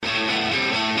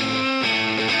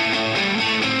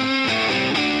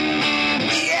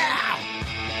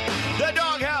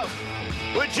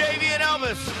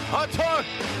Yeah!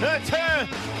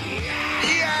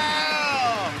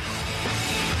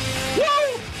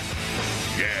 Woo!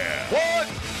 Yeah. What?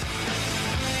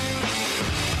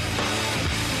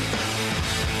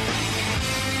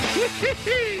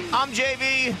 I'm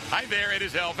JV. Hi there, it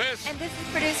is Elvis. And this is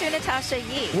producer Natasha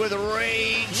Yee. With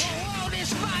rage. The world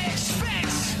is my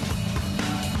expense.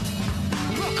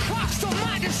 The cost of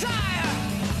my desire.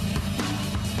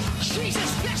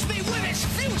 Jesus blessed me with his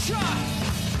future.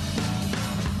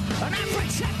 And I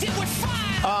protect it with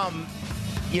fire.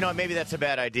 Maybe that's a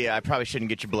bad idea. I probably shouldn't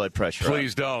get your blood pressure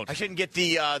Please up. don't. I shouldn't get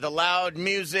the loud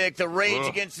music, the Rage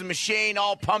Against the Machine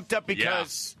all pumped up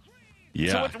because...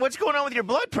 Yeah. So what's going on with your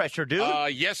blood pressure, dude?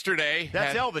 Yesterday.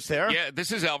 That's Elvis there. Yeah,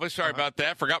 this is Elvis. Sorry about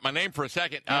that. Forgot my name for a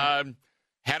second.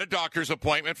 Had a doctor's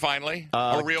appointment finally.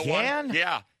 A real again? one.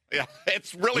 Yeah.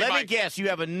 It's really Let me guess. You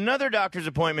have another doctor's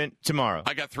appointment tomorrow.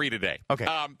 I got 3 today. Okay.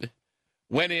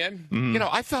 Went in.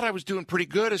 I thought I was doing pretty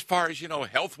good as far as,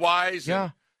 health-wise. Yeah.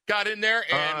 And got in there,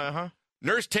 and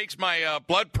nurse takes my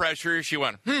blood pressure. She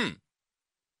went,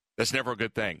 that's never a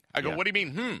good thing. I go, What do you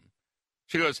mean,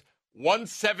 She goes,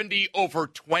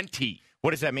 170/20.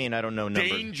 What does that mean? I don't know numbers.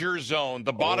 Danger zone.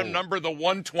 The bottom number, the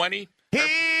 120.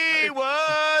 He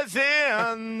was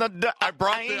in the I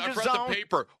brought danger the zone.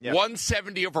 paper. Yep.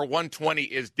 170/120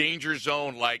 is danger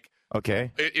zone. Like,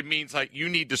 okay. it means like you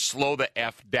need to slow the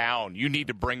F down. You need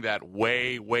to bring that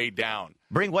way, way down.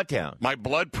 Bring what down? My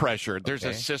blood pressure. There's a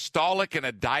systolic and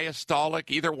a diastolic,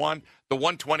 either one. The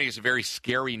 120 is a very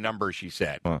scary number, she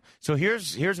said. So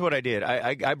here's what I did.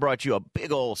 I brought you a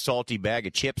big old salty bag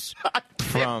of chips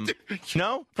from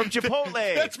Chipotle.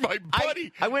 That's my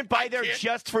buddy. I went by there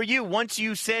just for you. Once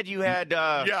you said you had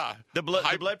the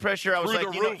blood pressure, I was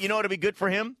like, you know what would be good for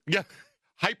him? Yeah,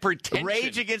 hypertension.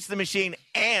 Rage Against the Machine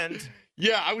and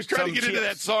I was trying to get into chips.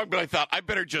 that song, but I thought I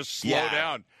better just slow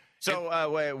down.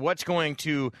 So what's going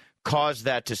to cause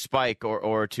that to spike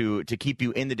or to keep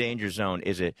you in the danger zone?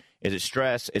 Is it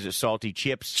stress? Is it salty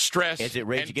chips? Stress. Is it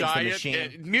Rage and Against diet, the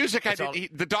Machine? Music.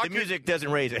 The music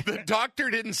doesn't raise it. The doctor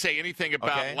didn't say anything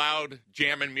about loud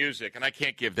jamming music, and I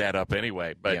can't give that up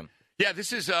anyway. But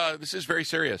this is very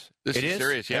serious. This is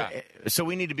serious. Yeah. So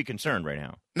we need to be concerned right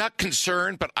now. Not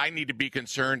concerned, but I need to be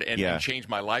concerned and change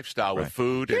my lifestyle with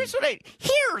food. Here's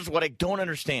what I don't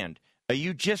understand.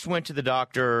 You just went to the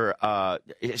doctor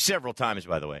several times,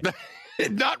 by the way.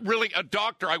 Not really a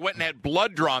doctor. I went and had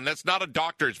blood drawn. That's not a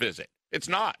doctor's visit. It's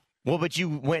not. Well, but you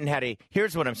went and had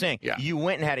here's what I'm saying. Yeah. You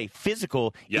went and had a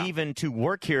physical, even to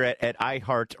work here at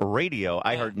iHeart Radio,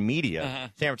 iHeart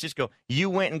Media, San Francisco. You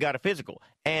went and got a physical.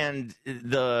 And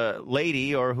the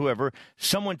lady or whoever,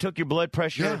 someone took your blood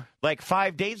pressure like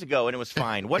 5 days ago, and it was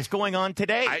fine. What's going on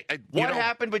today? What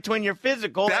happened between your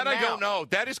physical and now? I don't know.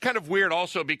 That is kind of weird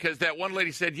also because that one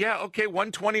lady said,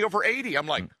 120/80. I'm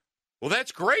like, well,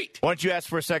 that's great. Why don't you ask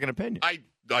for a second opinion?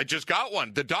 I just got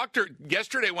one. The doctor,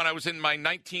 yesterday when I was in my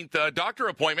 19th doctor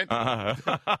appointment.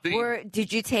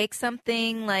 Did you take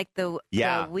something like the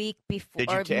week before?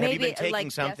 Have you been taking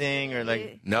something or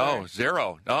No,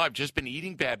 zero. No, I've just been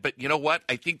eating bad. But you know what?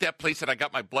 I think that place that I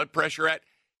got my blood pressure at,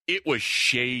 it was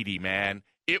shady, man.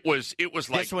 It was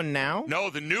like this one now? No,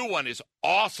 the new one is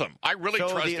awesome. I really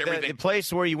trust everything. The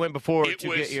place where you went before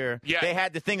get your they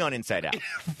had the thing on inside out.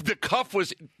 The cuff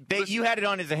was you had it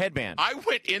on as a headband. I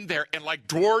went in there and like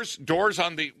doors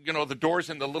on the the doors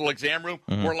in the little exam room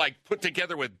were like put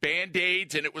together with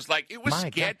Band-Aids, and it was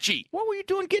sketchy. God. What were you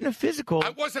doing getting a physical?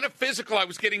 I wasn't a physical. I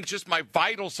was getting just my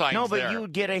vital signs. No, but there. you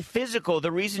would get a physical.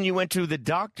 The reason you went to the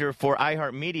doctor for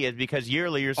iHeart Media is because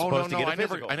yearly you're supposed to get a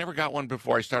physical. I never got one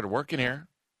before I started working here.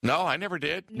 No, I never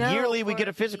did. No, yearly we get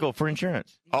a physical for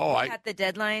insurance. I had the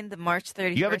deadline, the March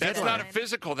 31st. You have a That's deadline. not a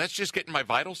physical. That's just getting my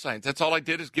vital signs. That's all I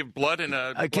did is give blood and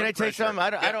a. Can I tell you something?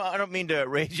 I don't mean to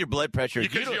raise your blood pressure.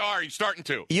 Because you're starting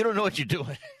to. You don't know what you're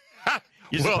doing.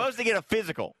 You're supposed to get a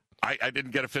physical. I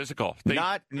didn't get a physical.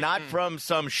 Not from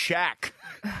some shack.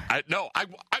 I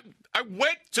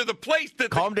went to the place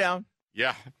that. Calm down.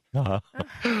 Yeah.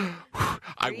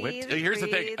 Here's the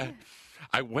thing.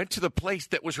 I went to the place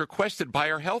that was requested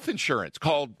by our health insurance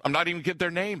called, I'm not even getting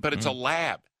their name, but it's a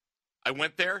lab. I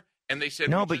went there and they said,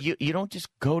 no, but you don't just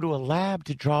go to a lab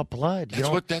to draw blood.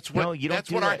 That's what our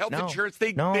health insurance,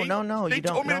 they told me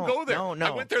to go there. No.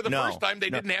 I went there the first time.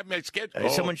 They didn't have my schedule.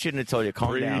 Someone shouldn't have told you,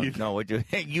 calm down. No,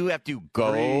 you have to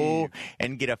go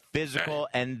and get a physical,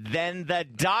 and then the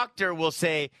doctor will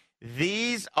say,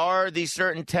 these are the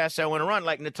certain tests I want to run.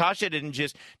 Like Natasha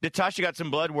got some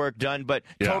blood work done, but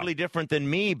totally different than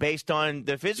me based on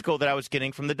the physical that I was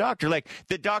getting from the doctor. Like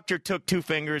the doctor took 2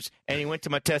 fingers and he went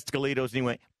to my testicles and he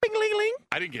went, bing, ling, ling.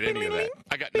 I didn't get any of that.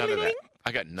 I got none of that.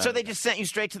 I got none. So they just sent you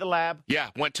straight to the lab? Yeah,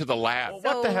 went to the lab. Well,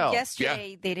 what the hell?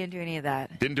 Yesterday, they didn't do any of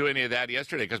that. Didn't do any of that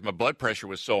yesterday because my blood pressure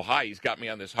was so high. He's got me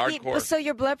on this hardcore. So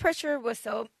your blood pressure was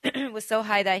so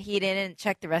high that he didn't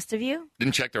check the rest of you?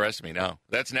 Didn't check the rest of me, no.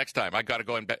 That's next time. I got to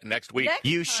go in next week.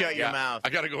 You shut your mouth. I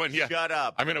got to go in, Shut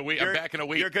up. I'm back in a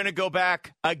week. You're going to go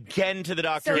back again to the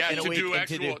doctor in a week.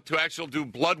 To actually do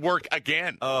blood work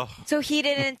again. Oh. So he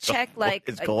didn't check, like,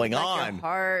 what is going on? Your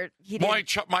heart?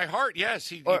 My heart, yes.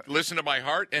 He listened to my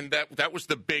heart, and that was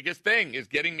the biggest thing, is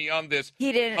getting me on this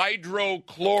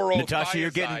hydrochlorothiazide. Natasha,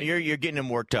 you're getting him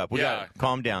worked up. We got to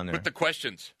calm down there. With the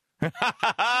questions.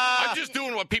 I'm just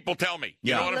doing what people tell me.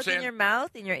 You know what I'm saying? In your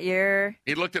mouth, in your ear.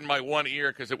 He looked in my one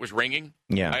ear because it was ringing.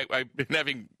 Yeah. I've been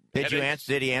having headaches.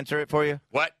 Did he answer it for you?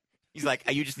 What? He's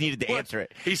like, you just needed to answer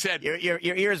it. He said, your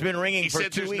ear has been ringing for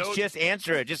 2 weeks. Just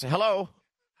answer it. Just, hello.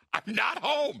 I'm not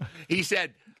home. He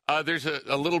said, there's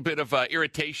a little bit of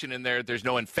irritation in there. There's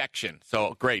no infection.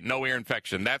 So, great. No ear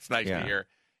infection. That's nice to hear.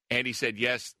 And he said,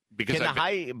 yes, because Can the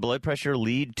high blood pressure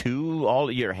lead to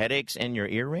all your headaches and your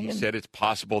ear ringing? He said it's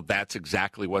possible that's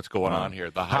exactly what's going on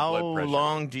here, the high blood pressure. How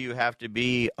long do you have to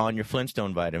be on your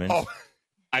Flintstone vitamins? Oh,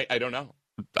 I don't know.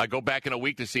 I go back in a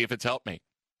week to see if it's helped me.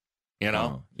 You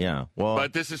know? Yeah. Well,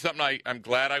 but this is something I'm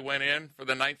glad I went in for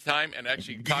the 9th time and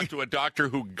actually talked to a doctor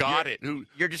who got it.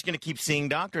 You're just going to keep seeing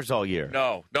doctors all year.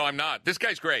 No, I'm not. This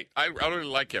guy's great. I really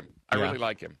like him. I really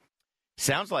like him.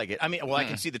 Sounds like it. I mean, I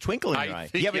can see the twinkle in your eye.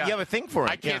 You have a thing for him.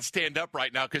 I can't stand up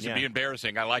right now because it'd be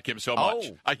embarrassing. I like him so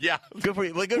much. Yeah. Good for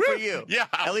you. Well, good for you. Yeah.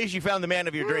 At least you found the man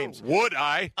of your dreams. Would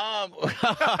I?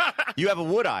 You have a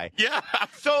wood eye. Yeah.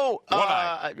 So,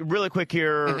 really quick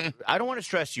here, I don't want to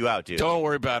stress you out, dude. Don't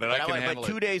worry about it. I can handle it.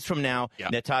 But 2 days from now,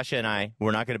 Natasha and I,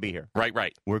 we're not going to be here.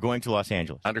 Right. We're going to Los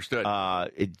Angeles. Understood.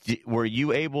 Were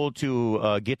you able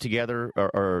to get together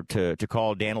or to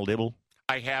call Daniel Dibble?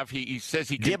 I have. He says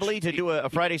he Dibley to do a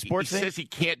Friday sports thing? He says he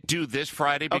can't do this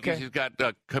Friday because he's got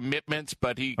commitments,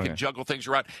 but he can juggle things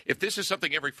around. If this is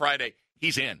something every Friday,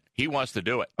 he's in. He wants to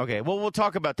do it. Okay. Well, we'll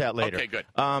talk about that later. Okay, good.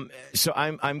 So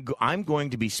I'm going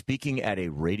to be speaking at a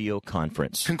radio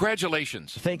conference.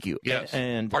 Congratulations. Thank you. Yes.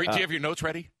 And do you have your notes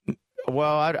ready?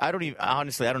 Well, I don't even,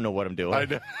 honestly, I don't know what I'm doing. I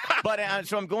know. But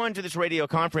so I'm going to this radio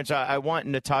conference. I want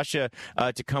Natasha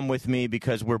to come with me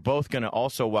because we're both going to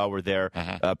also, while we're there,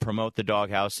 promote the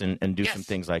doghouse and do some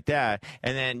things like that.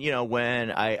 And then,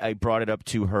 when I brought it up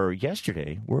to her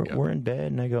yesterday, we're in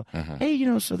bed and I go,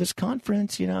 hey, so this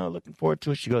conference, looking forward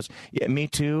to it. She goes, yeah, me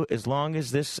too, as long as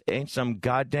this ain't some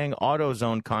goddamn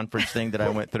AutoZone conference thing that I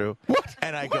went through. What?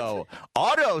 And I go,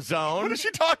 AutoZone? What is she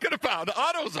talking about?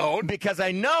 AutoZone? Because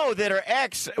I know that her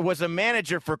ex was a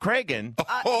manager for Kragen. For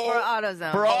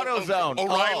AutoZone. For AutoZone.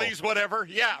 O'Reilly's, whatever.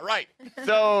 Yeah, right.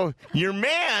 So your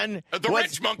man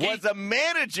rich monkey was a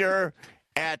manager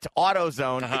at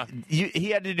AutoZone. He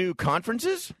had to do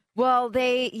conferences? Well,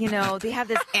 they have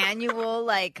this annual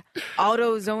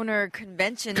AutoZoner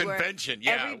convention.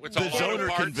 Yeah. The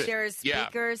Zoner convention. There's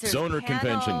speakers. There's Zoner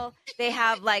convention. They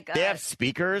have they have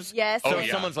speakers. Yes. So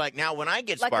someone's like, now when I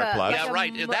get Spark Plug,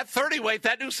 right. That 30 weight,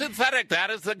 that new synthetic, that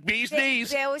is the bee's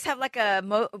knees. They always have a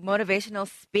motivational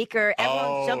speaker.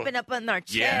 Everyone's jumping up on their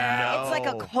chair. Yeah. It's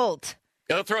like a cult.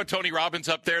 They'll throw Tony Robbins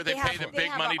up there. They pay them big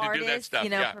money to do that stuff.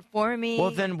 Performing.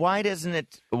 Well, then why doesn't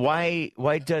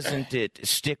it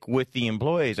stick with the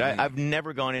employees? I've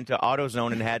never gone into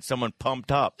AutoZone and had someone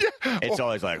pumped up. It's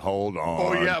always like, hold on.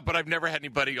 Oh, yeah, but I've never had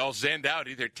anybody all zenned out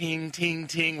either. Ting, ting,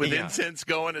 ting with incense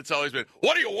going. It's always been,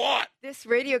 what do you want? This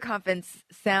radio conference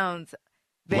sounds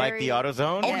like the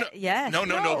AutoZone? Oh, no. Yes.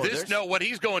 No. What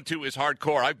he's going to is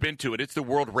hardcore. I've been to it. It's the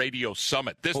World Radio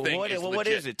Summit. This thing is legit. What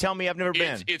is it? Tell me. I've never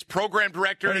been. It's program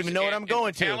directors. I don't even know what I'm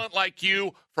going to. Talent like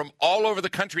you from all over the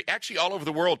country, actually all over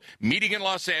the world, meeting in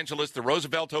Los Angeles, the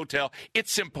Roosevelt Hotel.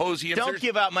 It's symposiums. Don't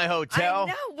give out my hotel. I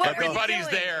know. What Everybody's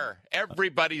there.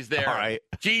 Everybody's there. All right.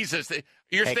 Jesus.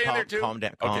 You're staying there too? Calm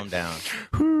down. Calm down.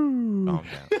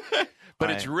 But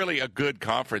it's really a good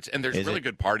conference, and there's really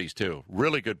good parties, too.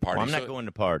 Really good parties. Well, I'm not going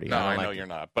to party. No, I know you're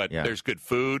not. But there's good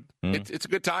food. It's a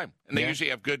good time. And they usually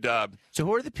have good... So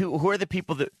who are the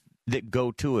people that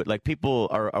go to it? Like, people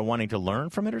are wanting to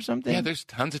learn from it or something? Yeah, there's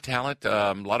tons of talent,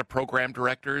 a lot of program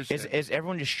directors. Is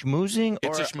everyone just schmoozing?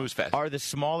 It's a schmooze fest. Are the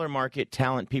smaller market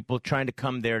talent people trying to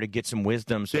come there to get some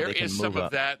wisdom so they can move up? There is some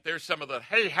of that. There's some of the,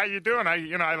 hey, how you doing?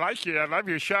 I like you. I love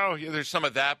your show. There's some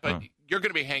of that, but... You're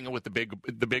going to be hanging with the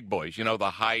big boys, the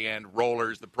high-end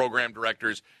rollers, the program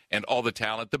directors, and all the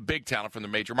talent, the big talent from the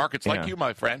major markets, like you,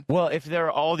 my friend. Well, if there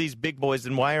are all these big boys,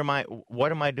 then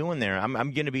what am I doing there? I'm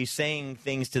going to be saying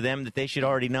things to them that they should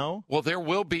already know? Well, there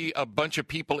will be a bunch of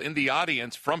people in the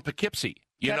audience from Poughkeepsie.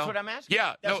 That's what I'm asking.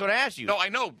 Yeah. That's what I asked you. No, I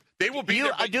know. They will be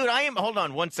there. Dude, hold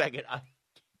on 1 second.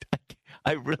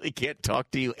 I really can't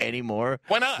talk to you anymore.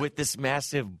 Why not? With this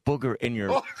massive booger in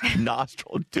your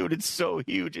nostril. Dude, it's so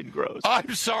huge and gross.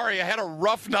 I'm sorry. I had a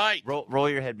rough night. Roll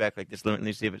your head back like this. Let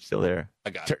me see if it's still there.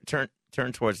 I got it.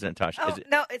 Turn towards Natasha. Oh,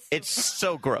 no, it's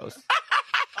so gross.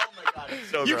 Oh, my God. It's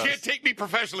so You gross. can't take me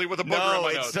professionally with a booger in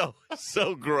my nose. It's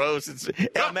so gross.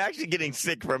 I'm actually getting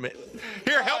sick from it.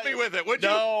 Here, help me with it, would you?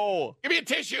 No. Give me a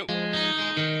tissue.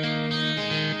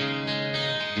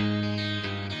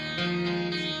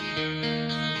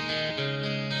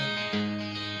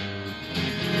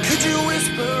 Could you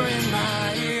whisper in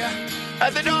my ear?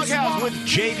 At the Doghouse with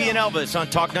JV and Elvis on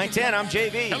Talk 910. I'm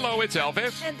JV. Hello, it's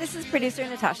Elvis. And this is producer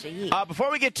Natasha Yee. Before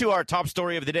we get to our top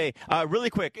story of the day, really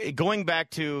quick, going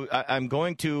back to, I'm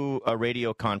going to a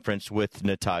radio conference with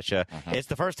Natasha. It's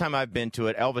the first time I've been to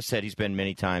it. Elvis said he's been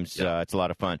many times. It's a lot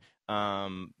of fun.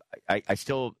 I'm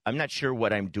not sure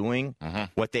what I'm doing,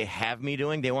 what they have me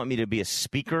doing. They want me to be a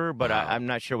speaker, but I'm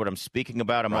not sure what I'm speaking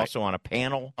about. I'm also on a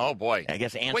panel. Oh, boy. I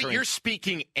guess answering. Wait, you're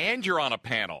speaking and you're on a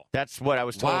panel. That's what I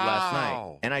was told last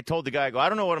night. And I told the guy, I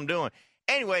don't know what I'm doing.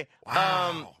 Anyway, but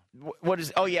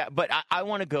I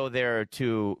want to go there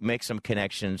to make some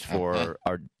connections for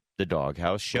the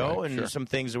Doghouse show and some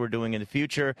things that we're doing in the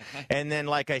future. And then,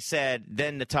 like I said,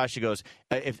 then Natasha goes,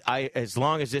 as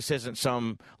long as this isn't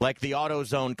some, like the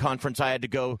AutoZone conference I had to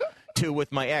go to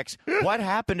with my ex. What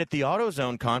happened at the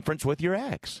AutoZone conference with your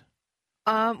ex?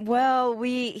 Well,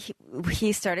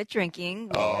 he started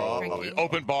drinking. We were drinking.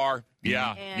 Open bar.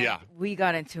 Yeah, and we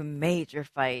got into a major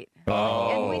fight.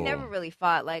 And we never really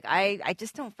fought. Like, I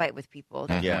just don't fight with people.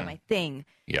 That's not my thing.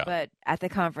 Yeah. But at the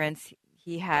conference,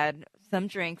 he had some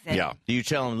drinks. And Do you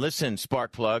tell him, listen,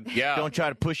 spark plug, don't try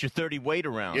to push your 30 weight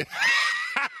around.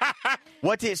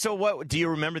 What do you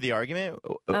remember the argument?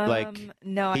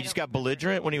 No, he just got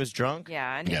belligerent when he was drunk?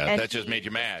 Yeah. And that just made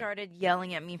you mad. He started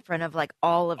yelling at me in front of, like,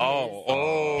 all of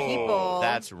his people.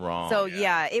 That's wrong. So,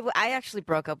 I actually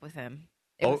broke up with him.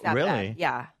 It was that really? bad.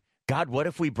 Yeah. God, what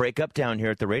if we break up down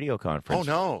here at the radio conference?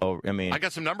 Oh, no. I I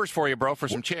got some numbers for you, bro, for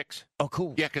some chicks. Oh,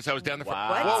 cool. Yeah, because I was down there for...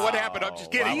 Wow. Well, what happened? I'm just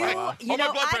kidding. My blood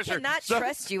pressure. I cannot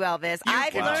trust you, Elvis. You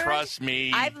can trust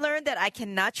me. I've learned that I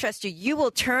cannot trust you. You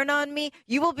will turn on me.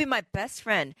 You will be my best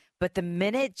friend. But the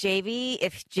minute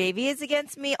if JV is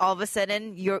against me, all of a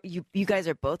sudden you guys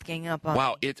are both ganging up on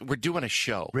me. We're doing a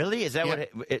show. Really? Is that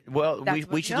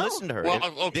we should listen to her.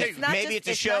 Well, okay. Maybe it's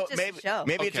a show.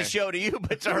 Maybe it's a show to you,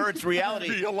 but to her it's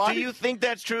reality. Do you think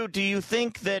that's true? Do you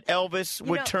think that Elvis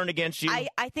would turn against you?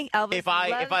 I think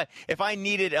Elvis. If I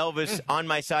needed Elvis on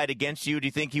my side against you, do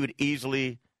you think he would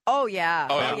easily? Oh, yeah.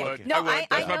 Oh, I would. No, I would.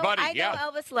 That's my buddy. I know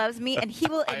Elvis loves me, and he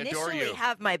will initially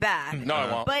have my back. No,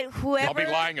 I won't. But whoever... I'll be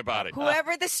lying about it.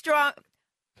 Whoever the strong...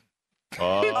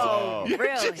 Oh,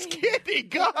 really? Just kidding.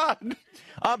 God.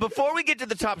 Before we get to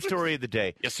the top story of the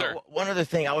day, yes, sir. One other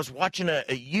thing, I was watching a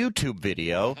YouTube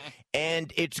video,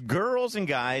 and it's girls and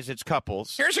guys, it's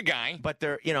couples. Here's a guy, but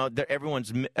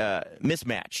everyone's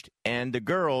mismatched, and the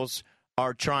girls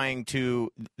are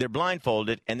they're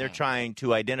blindfolded, and they're trying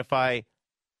to identify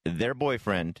their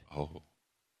boyfriend.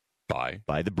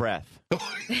 By the breath.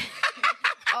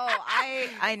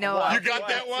 I know. You got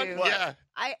that one? Yeah.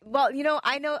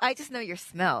 I just know your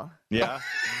smell. Yeah.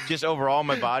 Just overall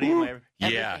my body.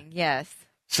 Everything, yes.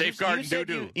 Safeguard and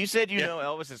doo-doo. You said you know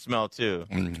Elvis's smell, too.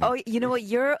 Mm-hmm. Oh, you know what?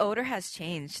 Your odor has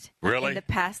changed. Really? In the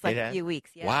past, few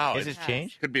weeks. Yeah, wow. Has it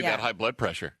changed? Could be that high blood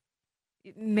pressure.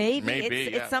 Maybe.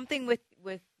 It's something with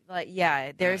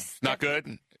there's... Not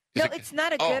good? No, it's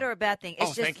not a good or a bad thing.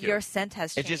 It's just your scent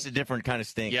has changed. It's just a different kind of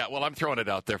stink. Yeah, well, I'm throwing it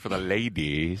out there for the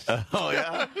ladies. Oh,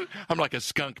 yeah? I'm like a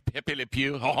skunk Pepe Le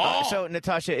Pew. So,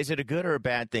 Natasha, is it a good or a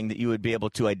bad thing that you would be able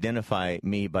to identify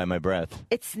me by my breath?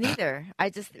 It's neither.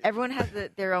 Everyone has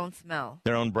their own smell.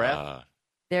 Their own breath?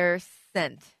 Their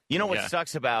scent. You know what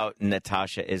sucks about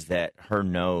Natasha is that her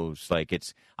nose,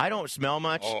 I don't smell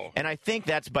much, and I think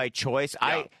that's by choice.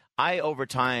 Yeah. I over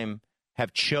time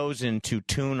have chosen to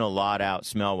tune a lot out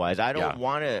smell-wise. I don't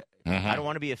want to. I don't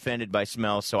want to be offended by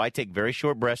smell, so I take very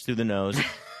short breaths through the nose.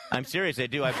 I'm serious. I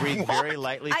do. I breathe very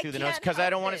lightly through the nose because I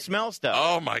don't want to smell stuff.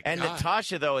 Oh, my God. And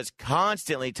Natasha, though, is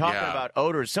constantly talking about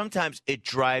odors. Sometimes it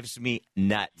drives me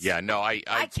nuts. Yeah, no, I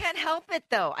can't help it,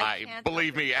 though.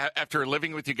 Believe me, after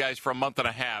living with you guys for a month and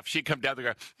a half, she'd come down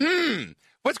there and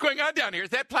go, What's going on down here? Is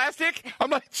that plastic?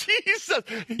 I'm like, Jesus.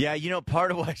 Yeah,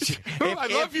 part of what I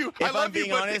love you. I love you,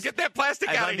 but honest, get that plastic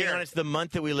out of here. If I'm being honest, the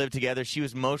month that we lived together, she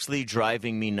was mostly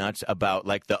driving me nuts about,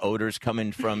 like, the odors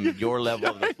coming from your level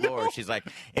of the floor. She's like,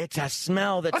 it's a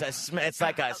smell that's a smell. It's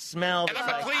like a smell. And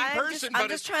I'm a clean person, I'm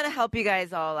just trying to help you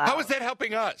guys all out. How is that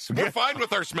helping us? We're fine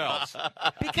with our smells.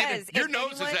 Because your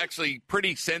nose is actually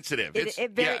pretty sensitive. It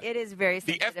is very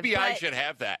sensitive. The FBI should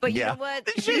have that. But you know what?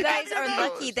 You guys are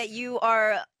lucky that you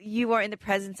are in the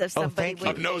presence of somebody thank you.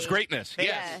 Of nose greatness.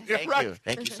 Yes. Thank you.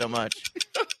 Thank you so much.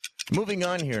 Moving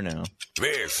on here now.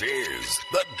 This is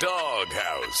The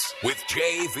Doghouse with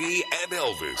JV and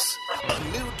Elvis. A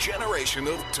new generation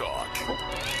of talk.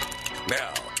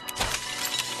 Now,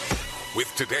 with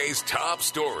today's top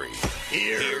story,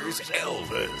 here's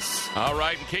Elvis. All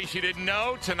right, in case you didn't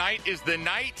know, tonight is the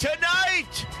night.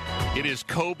 Tonight! It is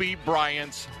Kobe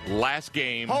Bryant's last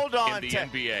game Hold on, in the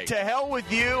NBA. To hell with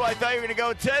you. I thought you were going to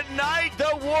go, tonight,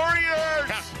 the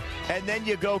Warriors! And then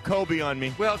you go Kobe on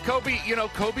me. Well,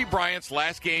 Kobe Bryant's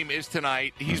last game is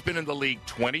tonight. He's been in the league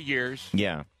 20 years.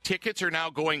 Yeah. Tickets are now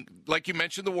going, like you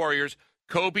mentioned, the Warriors.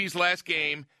 Kobe's last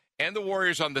game and the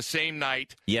Warriors on the same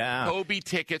night. Yeah. Kobe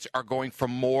tickets are going for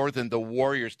more than the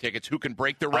Warriors tickets. Who can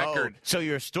break the record? So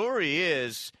your story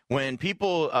is when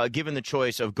people given the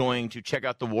choice of going to check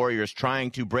out the Warriors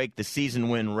trying to break the season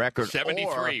win record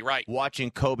 73, or right.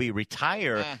 watching Kobe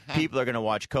retire, people are going to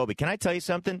watch Kobe. Can I tell you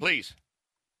something? Please.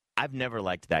 I've never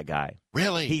liked that guy.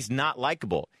 Really? He's not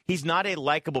likable. He's not a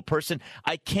likable person.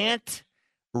 I can't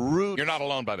root. You're not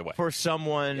alone, by the way. For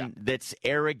someone that's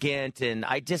arrogant, and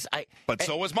But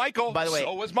so was Michael. By the way,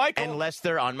 so was Michael. Unless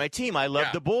they're on my team, I love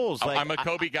the Bulls. I'm a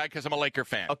Kobe guy because I'm a Laker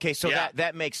fan. Okay, so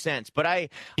that makes sense. But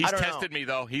he's I don't tested me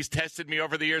though. He's tested me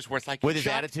over the years. Where it's like with his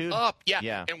shut attitude up,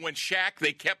 yeah. And when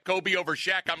they kept Kobe over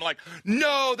Shaq. I'm like,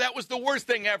 no, that was the worst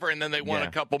thing ever. And then they won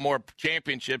a couple more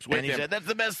championships with him. And he said that's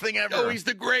the best thing ever. Oh, he's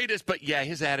the greatest. But yeah,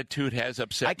 his attitude has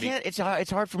upset me. It's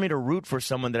hard for me to root for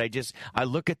someone that I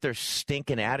look at their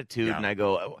stinking attitude and I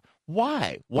go,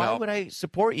 why? Why would I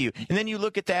support you? And then you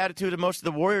look at the attitude of most of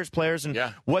the Warriors players and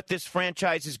what this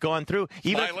franchise has gone through.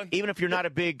 Even if you're not a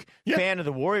big fan of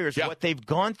the Warriors, what they've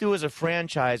gone through as a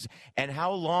franchise and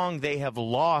how long they have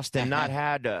lost and not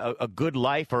had a good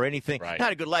life or anything. Right.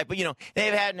 Not a good life, but they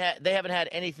haven't had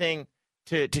anything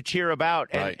to cheer about.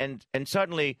 And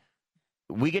suddenly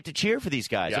we get to cheer for these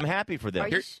guys. I'm happy for them.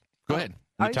 Go ahead.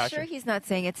 Are Natasha? you sure he's not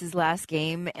saying it's his last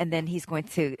game and then he's going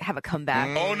to have a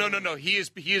comeback? Oh no. He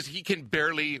can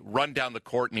barely run down the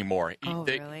court anymore.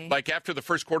 Really? Like after the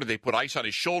first quarter, they put ice on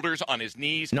his shoulders, on his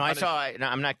knees. No,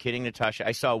 I'm not kidding, Natasha.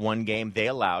 I saw one game. They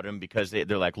allowed him because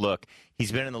they're like, look,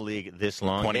 he's been in the league this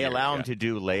long. They allow him to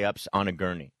do layups on a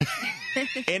gurney.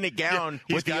 In a gown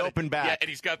with the open back. Yeah, and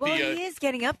he's got he is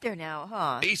getting up there now,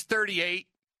 huh? He's 38.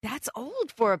 That's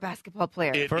old for a basketball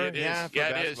player. It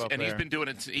is. And he's been doing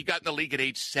it. He got in the league at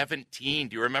age 17.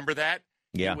 Do you remember that?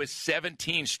 Yeah. He was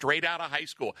 17, straight out of high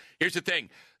school. Here's the thing.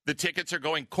 The tickets are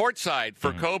going courtside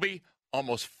for Kobe,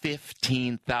 almost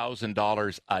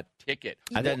 $15,000 a ticket.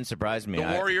 That doesn't surprise me. The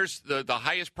Warriors, the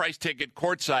highest price ticket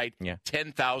courtside,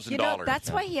 $10,000. That's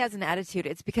why he has an attitude.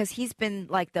 It's because he's been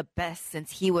like the best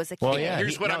since he was a kid. Well, yeah.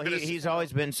 Here's he's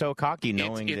always been so cocky,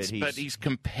 knowing that But he's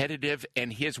competitive,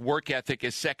 and his work ethic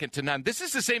is second to none. This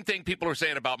is the same thing people are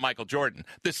saying about Michael Jordan.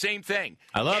 The same thing.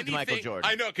 I loved Michael Jordan.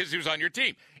 I know, because he was on your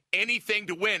team. Anything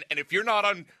to win, and if you're not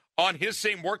on his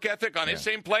same work ethic, on his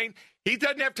same plane, he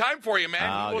doesn't have time for you, man.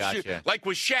 Gotcha. Like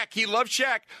with Shaq, he loved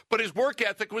Shaq, but his work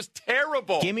ethic was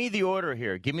terrible. Give me the order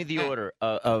here. Give me the order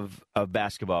of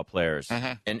basketball players.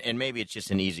 And maybe it's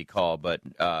just an easy call, but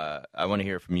I want to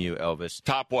hear from you, Elvis.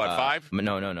 Top what, 5?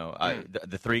 No.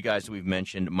 The three guys that we've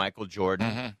mentioned, Michael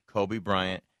Jordan, Kobe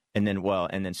Bryant, and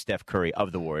then Steph Curry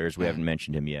of the Warriors. We haven't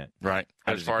mentioned him yet. Right.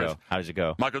 How does it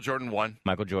go? Michael Jordan won.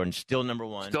 Michael Jordan still number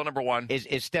one. Still number one.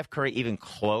 Is Steph Curry even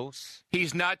close?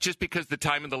 He's not, just because the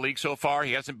time in the league so far.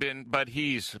 He hasn't been, but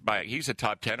he's a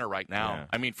top 10er right now. Yeah.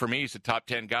 I mean, for me, he's a top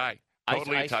 10 guy.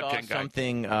 Totally I a top saw 10 guy.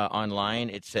 Something online.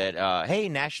 It said, hey,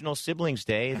 National Siblings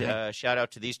Day. Shout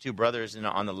out to these two brothers. And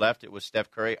on the left, it was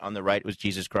Steph Curry. On the right, it was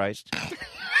Jesus Christ.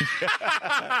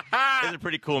 It's a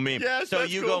pretty cool meme. Yes, so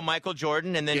you go Michael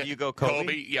Jordan, and then you go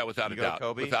Kobe? Yeah, without a doubt.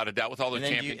 Kobe? Without a doubt, with all the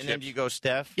championships. And then you go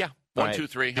Steph? Yeah. 1, 2,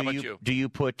 3. How about you? Do you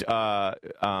put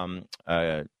LeBron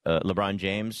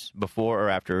James before or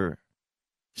after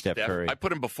Steph Curry? I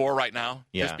put him before right now,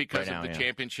 just because right of now, the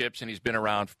championships, and he's been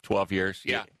around for 12 years.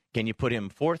 Yeah. Can you put him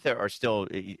fourth, or still?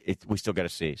 We still got to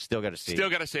see. Still got to see.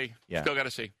 Yeah. Still got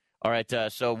to see. All right.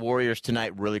 So Warriors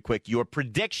tonight, really quick. Your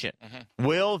prediction: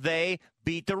 will they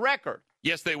beat the record?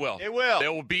 Yes, they will. They will. They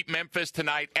will beat Memphis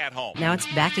tonight at home. Now it's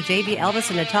back to JV, Elvis,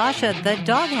 and Natasha, the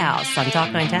Doghouse on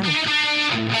Talk 910.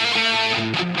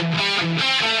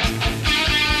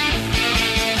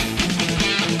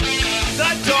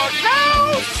 The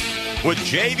Doghouse with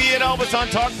JV and Elvis on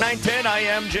Talk 910. I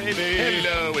am JV.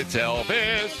 Hello, it's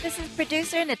Elvis. This is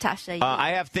producer Natasha.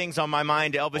 I have things on my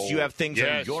mind. Elvis, you have things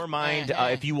on your mind.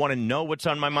 If you want to know what's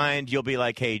on my mind, you'll be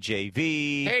like, hey,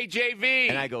 JV. Hey, JV.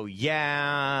 And I go,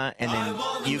 yeah. And then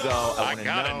you go, I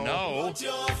gotta know.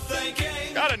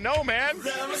 Gotta know, man.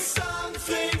 There are some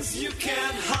things you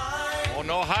can't hide. Oh,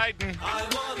 no hiding. I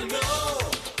want to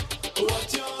know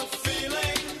what you're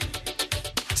feeling.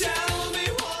 Tell me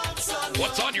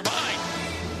what's on your mind.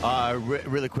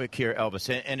 Really quick here, Elvis.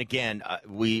 And again,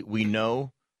 we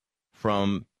know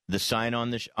from the sign on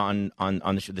the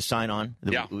the sign on.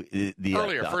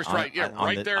 Earlier,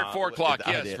 right there at 4 o'clock.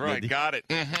 Yes, right. Got it.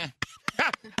 Mm-hmm.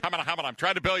 I'm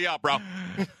trying to bail you out, bro.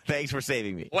 Thanks for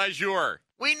saving me. Pleasure.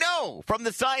 We know from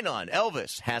the sign-on,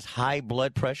 Elvis has high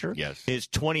blood pressure. Yes. His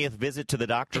 20th visit to the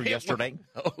doctor yesterday.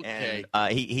 Okay.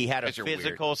 And he had a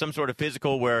physical, some sort of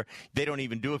physical where they don't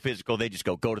even do a physical. They just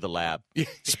go to the lab,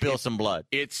 spill some blood.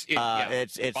 It's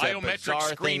biometric a bizarre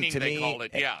screening, thing to me. They call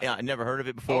it. Yeah. I never heard of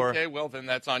it before. Okay, well, then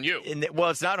that's on you. Well,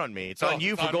 it's not on me. It's on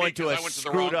you for going to a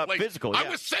screwed-up physical. I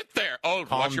was sent there. Oh,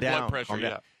 watch your blood pressure.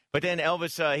 Yeah. But then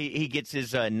Elvis, he gets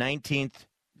his 19th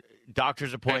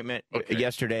doctor's appointment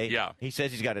yesterday. Yeah. He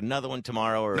says he's got another one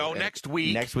tomorrow. Next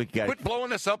week. Next week. Quit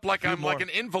blowing this up like I'm like an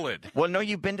invalid. Well, no,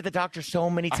 you've been to the doctor so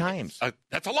many times.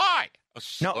 That's a lie.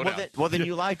 Then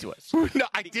you lied to us. No,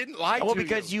 I didn't lie to you. Well,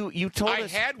 because you told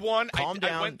us. I had one. Calm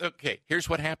down. Here's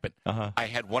what happened. I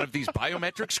had one of these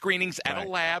biometric screenings at a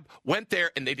lab, went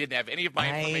there, and they didn't have any of my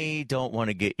information. I don't want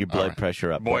to get your blood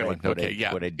pressure up. Boiling. What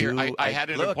I do. I had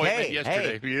an appointment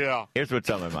yesterday. Yeah. Here's what's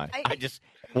on my mind.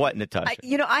 What, Natasha?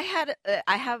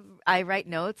 I write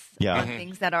notes on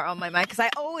things that are on my mind because I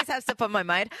always have stuff on my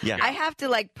mind. Yeah. I have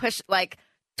to push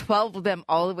 12 of them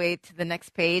all the way to the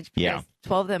next page because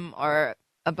 12 of them are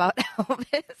about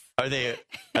Elvis. Are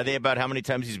they about how many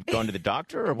times he's gone to the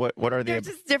doctor, or what are they? They're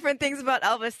just different things about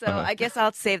Elvis. So I guess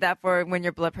I'll save that for when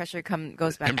your blood pressure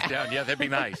goes back down. Yeah, that'd be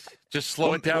nice. Just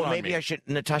slow it down. Well, maybe I should,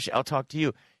 Natasha. I'll talk to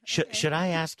you. Should I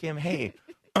ask him? Hey,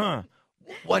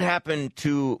 what happened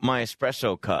to my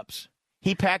espresso cups?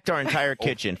 He packed our entire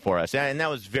kitchen for us, and that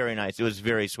was very nice. It was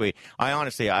very sweet. I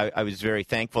was very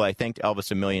thankful. I thanked Elvis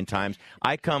a million times.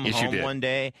 I come home one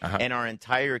day, and our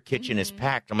entire kitchen is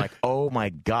packed. I'm like, oh, my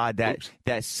God,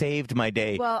 that saved my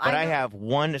day. Well, but I have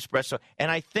one espresso,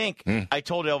 and I think I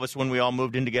told Elvis when we all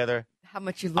moved in together, how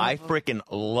much you love I them. freaking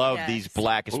love these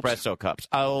black espresso cups.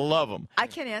 I love them. I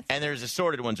can't answer. And there's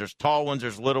assorted ones. There's tall ones.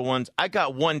 There's little ones. I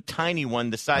got one tiny one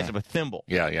the size of a thimble.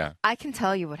 Yeah. I can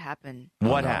tell you what happened.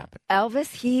 What happened?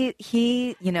 Elvis, he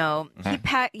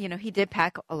packed, he did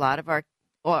pack a lot of our,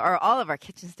 or all of our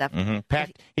kitchen stuff.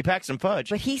 He packed some fudge.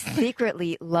 But he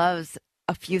secretly loves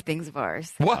a few things of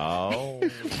ours. What? Oh.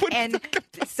 And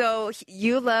so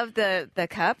you love the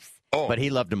cups. Oh. But he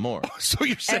loved them more. So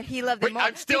you're saying he loved them more.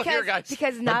 I'm still here, guys.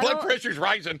 Because my blood pressure's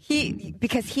rising.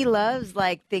 Because he loves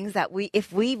things that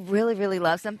if we really, really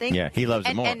love something. Yeah, he loves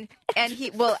them more. And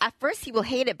he at first he will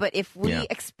hate it, but if we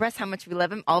express how much we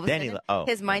love him, all of a sudden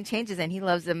his mind changes and he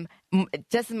loves them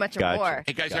just as much or more.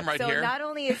 Hey guys, I'm right here. So not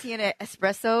only is he an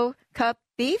espresso cup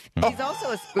thief, he's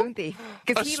also a spoon thief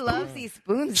because he loves these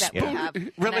spoons that we have.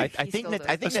 Really? I think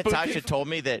Natasha told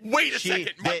me that. Wait a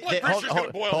second. My blood pressure's going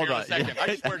to boil here in a second.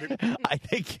 I swear to I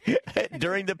think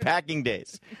during the packing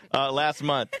days last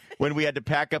month when we had to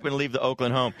pack up and leave the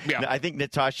Oakland home, I think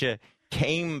Natasha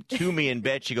came to me in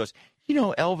bed. She goes,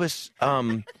 Elvis,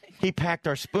 he packed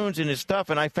our spoons in his stuff,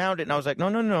 and I found it, and I was like,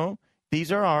 no.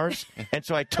 These are ours. And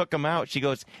so I took them out. She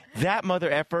goes, that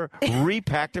mother effer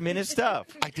repacked them in his stuff.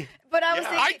 I did. But I was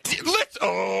thinking.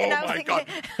 My God.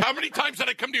 How many times did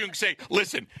I come to you and say,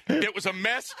 listen, it was a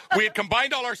mess. We had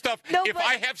combined all our stuff. If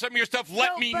I have some of your stuff,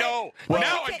 let me know.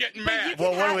 Now I'm getting mad.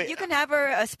 You can have our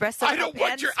espresso. I don't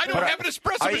have an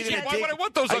espresso machine. Why would I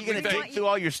want those ugly things? Are you going to dig through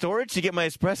all your storage to get my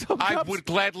espresso cups? I would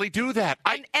gladly do that.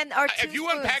 And our have you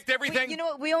unpacked everything? You know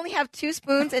what? We only have 2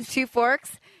 spoons and 2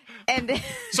 forks. And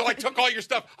so I took all your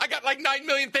stuff. I got 9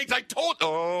 million things.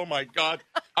 Oh, my God.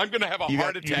 I'm going to have a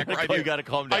heart attack right here. You got to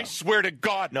calm down. I swear to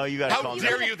God. No, you got to calm down.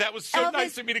 How dare you? That was so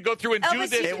nice of me to go through and do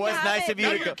this. It was nice of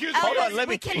you to go. Hold on. Let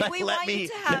me,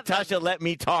 Natasha, let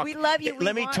me talk. We love you.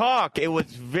 Let me talk. It was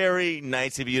very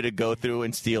nice of you to go through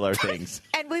and steal our things.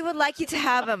 And we would like you to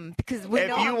have them because we If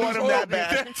know you how want much 'em that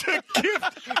bad. That's a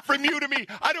gift from you to me.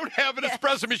 I don't have an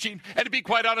espresso machine. And to be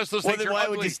quite honest, those Well, things then are why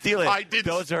ugly. would you steal it? I did.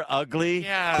 Those are ugly.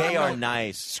 Yeah. They are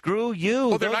nice. Screw you.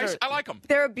 Well, they're Those nice. are- I like them.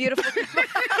 They're a beautiful.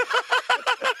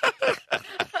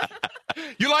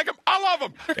 You like them? I love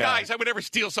them. Guys, I would never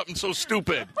steal something so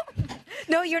stupid.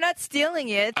 No, you're not stealing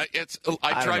it. I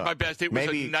don't tried know. my best. It was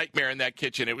Maybe- a nightmare in that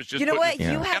kitchen. It was just You know what?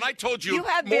 Yeah. You have, and I told you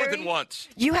have more very- than once.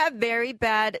 You have very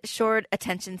bad short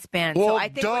attention span. Well, so I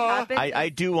think duh. what happens. I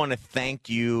do want to thank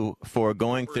you for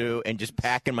going through and just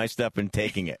packing my stuff and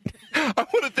taking it. I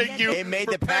want to thank you. It made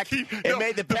for the packing.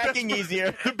 made the packing best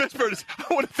easier. The best part is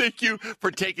I want to thank you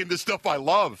for taking the stuff I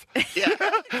love. Yeah.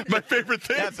 My favorite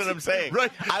thing. That's what I'm saying.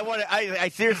 Right. I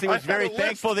seriously was I had very a list.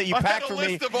 thankful that you I had packed a for me,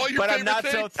 list of all your but I'm favorite not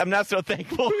things. I'm not so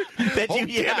thankful that Oh,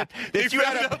 you damn it. They that you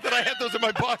found had out that I had those in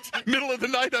my box. Middle of the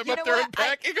night, I'm You up know there what?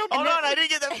 unpacking them. Hold on, I didn't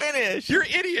get to finish. You're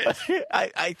idiots.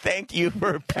 I thank you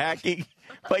for packing.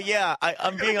 But yeah,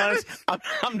 I'm being honest.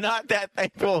 I'm not that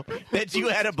thankful that you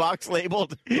had a box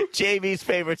labeled JV's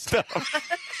favorite stuff.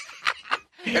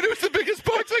 And it was the biggest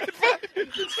box I could find. he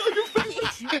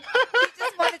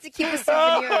just wanted to keep a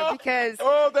souvenir because.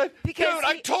 Dude,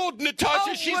 I told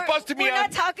Natasha she's busted me We're out.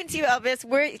 not talking to you, Elvis.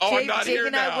 I'm not here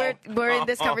and I, now. we're in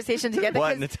this conversation together.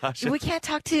 What, 'cause Natasha? We can't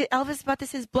talk to Elvis about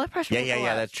this. His blood pressure. will go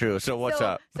Yeah, up. that's true. So what's so,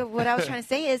 up? So what I was trying to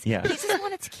say is, Yeah. he just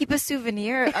wanted to keep a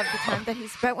souvenir of the time that he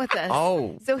spent with us.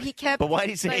 Oh. So he kept. But why did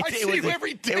he say like, I see him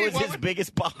every day. It was Why his would-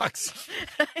 biggest box.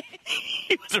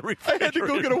 It was a I refrigerator. had to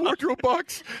go get a wardrobe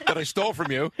box that I stole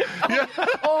from you. Yeah.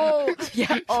 Oh,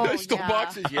 yeah. Oh, I stole yeah.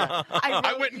 boxes, yeah.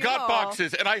 I went and got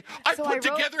boxes, and I So put I wrote-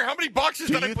 together how many boxes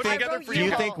Do that I you put think? together wrote for Do you?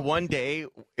 you all. think one day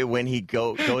when he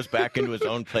goes back into his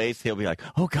own place, he'll be like,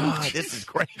 "Oh God, this is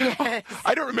great."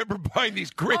 I don't remember buying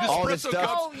these great All the espresso stuff,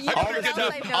 cups. Oh, yeah. I all better the get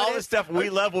stuff, I all the noticed. stuff we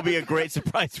love will be a great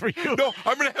surprise for you. No,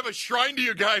 I'm going to have a shrine to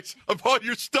you guys of all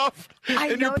your stuff I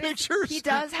and your noticed pictures. He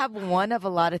does have one of a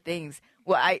lot of things.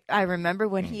 Well, I remember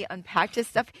when he unpacked his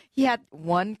stuff, he had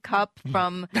one cup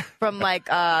from like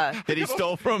That he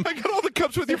stole from. I got all the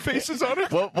cups with your faces on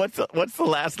it. What's the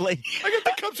last lady? I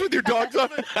got the cups with your dogs on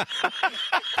it.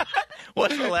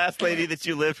 What's the last lady that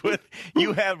you lived with?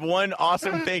 You had one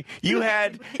awesome thing. You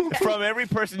had from every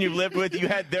person you've lived with, you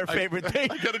had their favorite thing.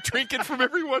 I got a trinket from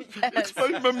everyone. It's my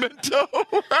memento.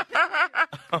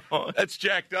 That's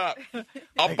jacked up.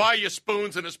 I'll buy you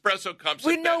spoons and espresso cups.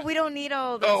 we and know that. we don't need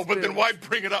all those. Oh, but then spoons. why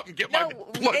bring it up and get my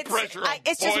blood it's, pressure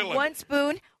it's just boiling? one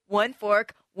spoon, one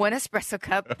fork, one espresso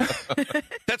cup.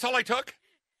 That's all I took?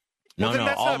 No, Well, then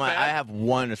that's all not my. bad. I have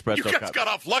one espresso You guys cup. got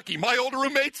off lucky. My old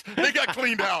roommates, they got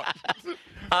cleaned out.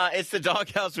 It's the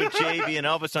Doghouse with JV and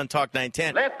Elvis on Talk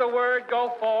 910. Let the word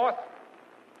go forth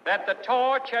that the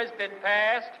torch has been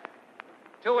passed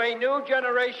to a new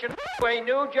generation, to a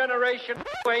new generation,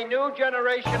 to a new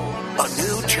generation. A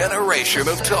new generation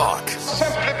of talk.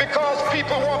 Simply because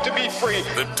people want to be free.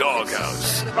 The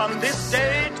Doghouse. From this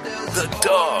stage, The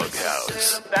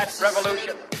Doghouse. that's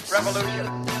revolution,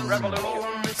 revolution, revolution.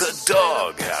 The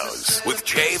Doghouse with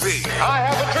JV I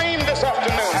have a dream this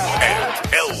afternoon. and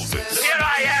Elvis. Here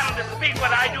I am to speak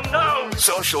what I do know.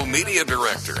 Social media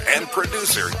director and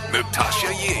producer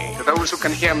Natasha Yee. To those who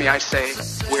can hear me, I say,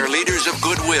 We're leaders of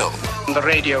goodwill. the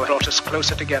radio brought us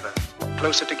closer together,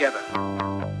 closer together.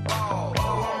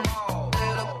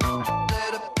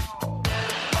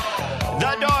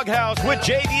 The Doghouse with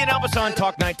JV and Elvis on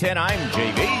Talk 910. I'm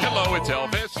JV. Hello, it's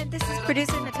Elvis. And this is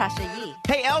producer Natasha Yee.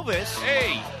 Hey, Elvis.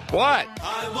 Hey, what?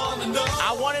 I wanna know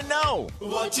I want to know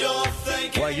what you're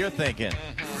thinking. what you're thinking.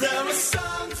 There are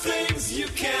some things you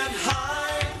can't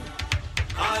hide.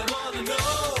 I wanna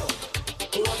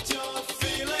know what you're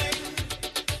feeling.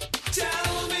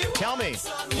 Tell me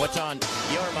What's on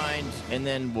your mind, and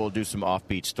then we'll do some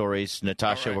offbeat stories.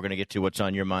 Natasha, All right. we're going to get to what's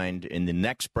on your mind in the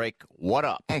next break. What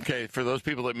up? Okay, for those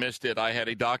people that missed it, I had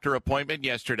a doctor appointment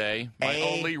yesterday. My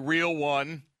only real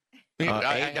one.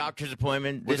 A doctor's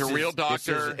appointment. With This a real is-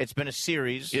 doctor. It's been a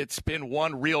series. It's been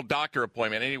one real doctor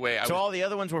appointment. Anyway, So all the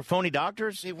other ones were phony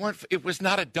doctors? it was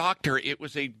not a doctor. It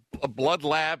was a blood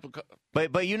lab.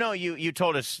 But you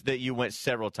told us that you went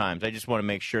several times. I just want to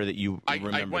make sure that you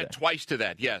remember I went that. twice to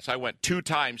that. Yes, I went 2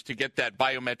 times to get that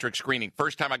biometric screening.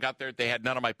 First time I got there, they had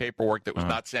none of my paperwork that was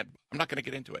not sent. I'm not going to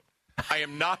get into it. I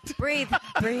am not. Breathe.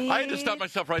 I had to stop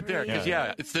myself right there because,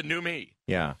 Yeah. it's the new me.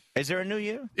 Yeah. Is there a new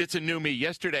you? It's a new me.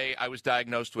 Yesterday, I was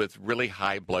diagnosed with really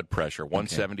high blood pressure,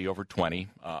 170 over 20.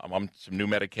 I'm on some new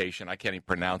medication. I can't even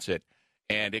pronounce it.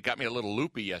 And it got me a little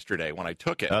loopy yesterday when I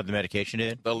took it. The medication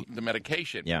did? The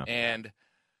medication. Yeah. And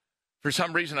for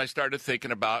some reason, I started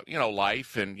thinking about,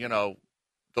 life and,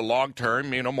 the long term,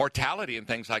 mortality and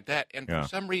things like that. And Yeah. for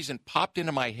some reason, popped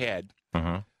into my head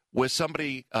was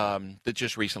somebody that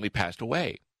just recently passed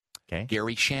away. Okay.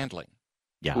 Gary Shandling.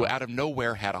 Yeah. Who out of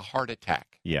nowhere had a heart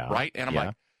attack. Yeah. Right? And I'm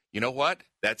like, you know what?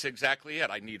 That's exactly it.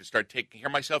 I need to start taking care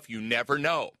of myself. You never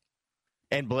know.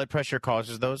 And blood pressure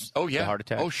causes those? Oh, yeah. The heart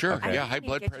attack? Oh, sure. Okay. Yeah, high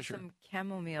blood get pressure. You some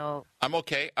chamomile. I'm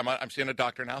okay. I'm seeing a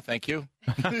doctor now. Thank you.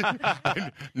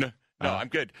 No, I'm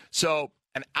good. So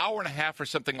an hour and a half or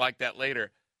something like that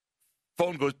later,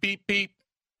 phone goes beep, beep.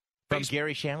 From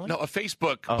Gary Shandling? No, a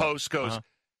Facebook post goes,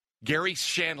 Gary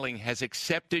Shandling has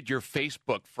accepted your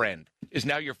Facebook friend, is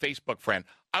now your Facebook friend.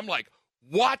 I'm like,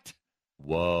 what?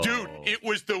 Whoa. Dude, it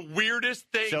was the weirdest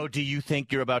thing. So do you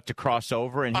think you're about to cross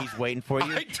over and he's waiting for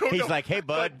you? I don't he's know. like, hey,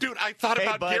 bud. But, dude, I thought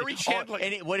about bud. Gary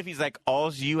Shandling. What if he's like,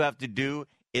 all you have to do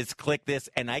is click this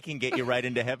and I can get you right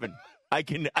into heaven. I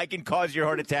can cause your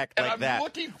heart attack like that.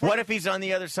 What if he's on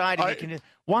the other side? And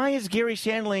why is Gary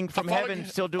Shandling from heaven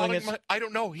still doing his? I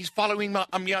don't know. He's following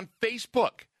me on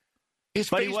Facebook.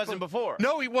 But he wasn't before.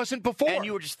 No, he wasn't before. And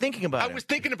you were just thinking about him. I was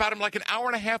thinking about him like an hour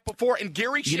and a half before. And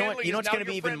Gary Shandling you know what's going to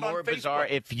be even more bizarre?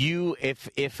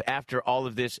 If after all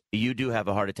of this you do have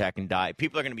a heart attack and die,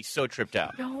 people are going to be so tripped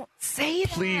out. Don't say that.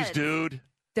 Please, dude.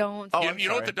 Don't. Oh, you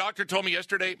know what the doctor told me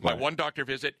yesterday? My one doctor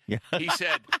visit. Yeah. He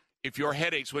said, if your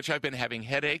headaches, which I've been having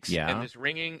headaches and this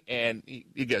ringing, and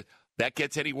he goes, that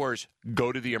gets any worse,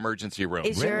 go to the emergency room.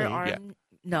 Is your arm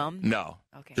numb? No.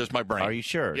 Okay. Just my brain. Are you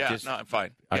sure? Yeah, no, I'm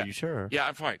fine. Are you sure? Yeah,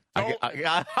 I'm fine. But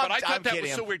I thought that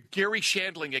was so weird. Gary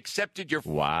Shandling accepted your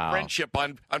friendship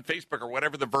on Facebook or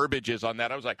whatever the verbiage is on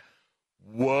that. I was like,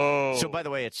 whoa. So, by the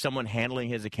way, it's someone handling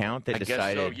his account that decided.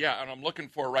 I guess so, yeah, and I'm looking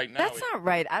for it right now. That's not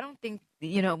right. I don't think,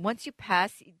 once you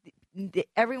pass,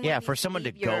 everyone Yeah, needs for someone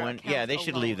to go in. Yeah, they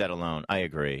should leave that alone. I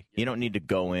agree. You don't need to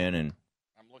go in and.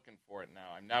 I'm looking for it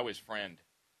now. I'm now his friend.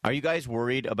 Are you guys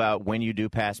worried about when you do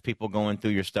pass people going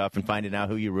through your stuff and finding out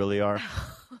who you really are?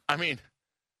 I mean,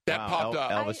 that popped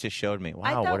up. Elvis just showed me.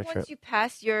 I Wow, thought what a trip. once you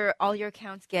pass all your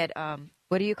accounts get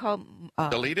what do you call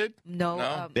deleted?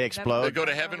 No, they explode. They go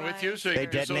to heaven with you, so you can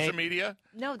do social media.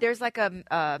 No, there's like a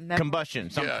combustion,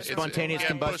 spontaneous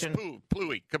combustion.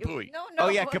 Kapooey. No. Oh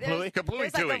yeah, kapooey.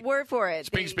 There's like a word for it.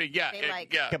 Speak. Yeah.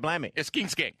 Kablammy. It's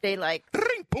skink. They like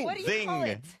ring, boom, what do you call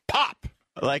it? Pop.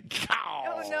 Like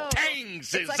oh no,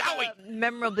 tangs, it's like zowie. a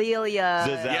memorabilia.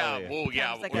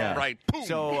 Right. Boom.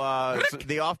 So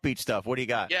the offbeat stuff. What do you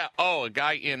got? Yeah. Oh, a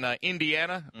guy in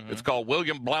Indiana. It's called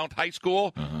William Blount High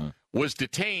School. Was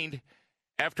detained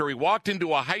after he walked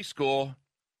into a high school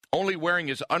only wearing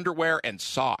his underwear and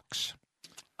socks.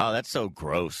 Oh, that's so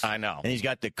gross. I know. And he's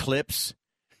got the clips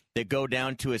that go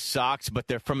down to his socks, but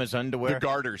they're from his underwear. The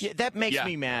garters. Yeah, that makes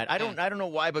me mad. I don't know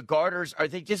why, but garters are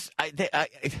they just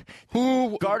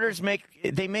garters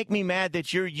make me mad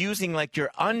that you're using like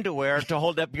your underwear to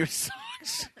hold up your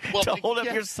socks. Hold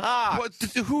up your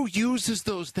socks. Who uses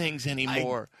those things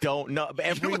anymore? I don't know. But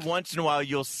every once in a while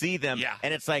you'll see them,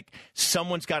 and it's like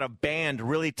someone's got a band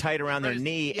really tight around their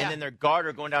knee, and then their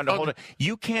garter going down to hold it.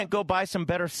 You can't go buy some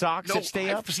better socks that stay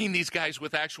up? I've seen these guys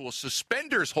with actual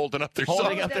suspenders holding up their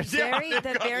socks. The very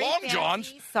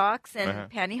fancy socks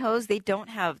and pantyhose, they don't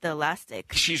have the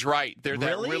elastic. She's right. They're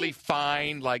that really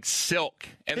fine, like silk.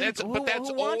 And that's who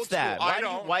old wants that?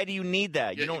 School. Why do you need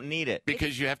that? You don't need it.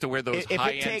 Because you have to wear those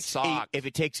high-end socks. If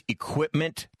it takes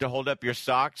equipment to hold up your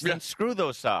socks, then screw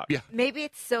those socks. Yeah. Maybe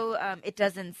it's so it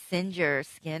doesn't singe your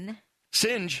skin.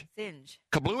 Singe?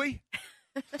 Kablooey?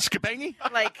 Skabangy?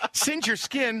 Like singe your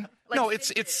skin? Like no,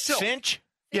 it's silk. Cinch?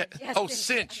 Yeah.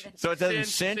 Cinch. So it doesn't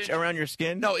cinch around your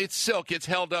skin? No, it's silk. It's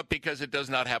held up because it does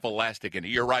not have elastic in it.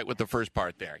 You're right with the first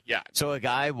part there. Yeah. So a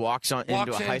guy walks into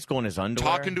a high school in his underwear?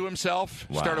 Talking to himself.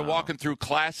 Wow. Started walking through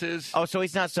classes. Oh, so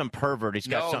he's not some pervert. He's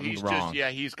got something wrong.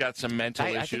 He's got some mental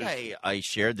issues. I think I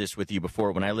shared this with you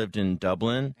before. When I lived in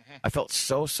Dublin, I felt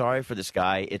so sorry for this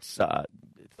guy. It's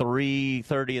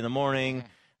 3:30 in the morning.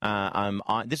 I'm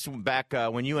on. This is back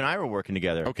when you and I were working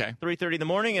together. Okay. 3:30 in the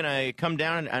morning, and I come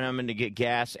down and I'm going to get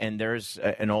gas, and there's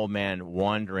an old man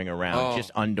wandering around,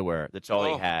 just underwear. That's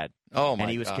all he had. Oh my!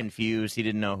 And he was confused. He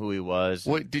didn't know who he was.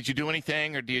 What, did you do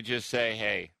anything, or do you just say,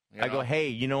 "Hey"? I go, "Hey,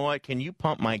 you know what? Can you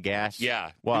pump my gas?" Yeah.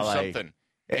 While do something.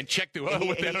 And check the oil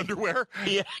with that underwear?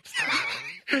 Yeah.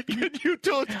 You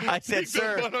told I said,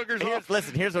 sir,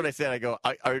 here's what I said. I go,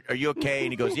 are you okay?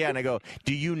 And he goes, yeah. And I go,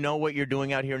 do you know what you're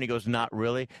doing out here? And he goes, not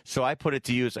really. So I put it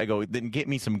to use. I go, then get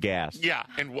me some gas. Yeah.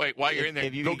 And wait, while you're in there,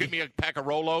 go get me a pack of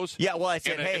Rolos. Yeah. Well, I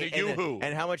said,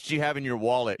 and how much do you have in your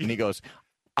wallet? And he goes,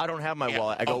 I don't have my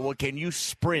wallet. I go, well, can you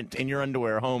sprint in your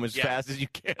underwear home as fast as you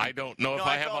can? I don't know if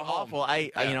I have a home. Awful.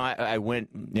 I went,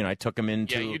 I took him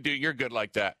into. Yeah, you do. You're good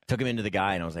like that. Took him into the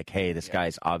guy, and I was like, hey, this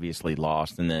guy's obviously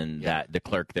lost. And then the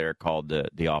clerk there called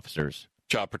the officers.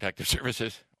 Child Protective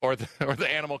Services. Or the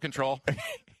animal control.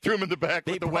 Threw him in the back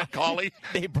with the wet collie.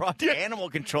 They brought the animal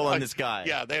control on this guy.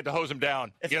 Yeah, they had to hose him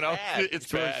down. It's bad.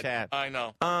 It's really sad. I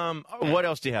know. What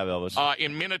else do you have, Elvis?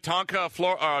 In Minnetonka,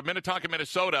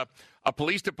 Minnesota, a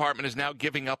police department is now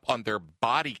giving up on their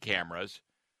body cameras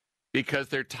because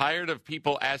they're tired of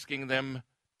people asking them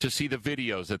to see the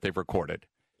videos that they've recorded.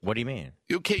 What do you mean?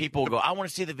 Okay, people go, I want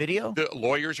to see the video? The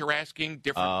lawyers are asking,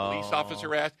 different police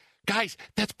officers ask. Guys,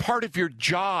 that's part of your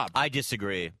job. I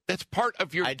disagree. That's part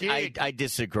of your gig. I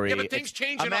disagree. Yeah, but things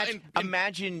change.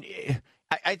 Imagine.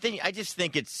 I just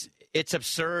think it's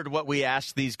absurd what we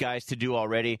ask these guys to do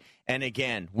already. And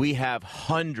again, we have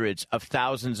hundreds of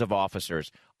thousands of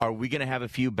officers. Are we going to have a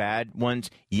few bad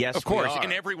ones? Yes, of course. we are.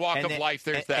 In every walk of life,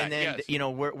 there's that. And then yes.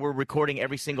 We're recording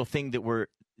every single thing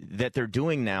that they're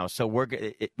doing now. So we're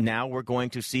going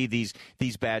to see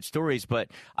these bad stories. But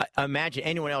imagine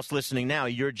anyone else listening now,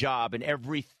 your job and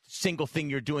every single thing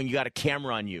you're doing, you got a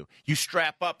camera on you. You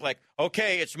strap up like,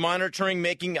 okay, it's monitoring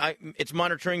me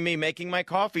making my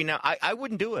coffee. Now, I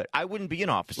wouldn't do it. I wouldn't be an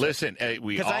officer. Listen,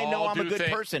 because I know I'm a good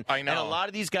person. I know. And a lot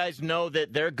of these guys know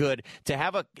that they're good. To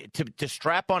have to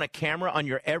strap on a camera on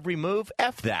your every move,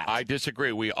 F that. I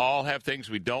disagree. We all have things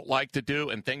we don't like to do,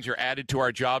 and things are added to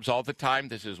our jobs all the time.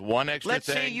 This is one extra Let's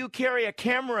thing. say you carry a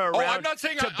camera around I'm not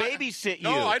saying to babysit you.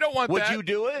 No, I don't want would that. Would you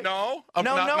do it? No. No,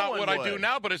 not one what would. I do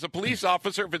now, but as a police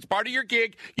officer, if it's part of your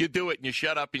gig, you do it and you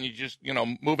shut up and you just,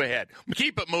 move ahead.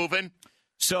 Keep it moving.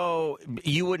 So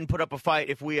you wouldn't put up a fight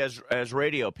if we as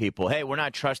radio people, hey, we're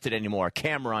not trusted anymore,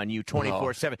 camera on you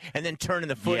 24/7, and then turning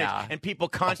the footage, and people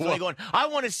constantly going, I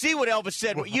want to see what Elvis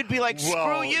said. You'd be like,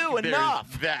 screw you,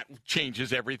 enough. That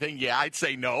changes everything. Yeah, I'd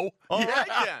say no. All right,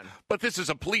 then. But this is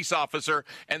a police officer,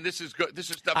 and this is good.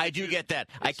 This is stuff. I do get that.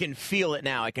 I can feel it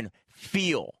now. I can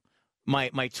feel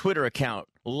my Twitter account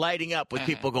lighting up with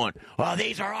people going, well,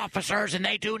 these are officers and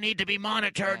they do need to be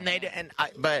monitored.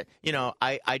 But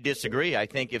I disagree. I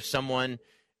think if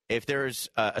there's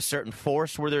a certain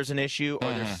force where there's an issue or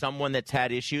there's someone that's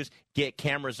had issues, get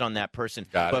cameras on that person.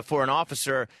 But for an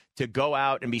officer to go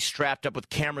out and be strapped up with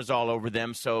cameras all over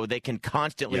them so they can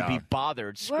constantly be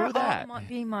bothered, screw that. We're all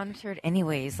being monitored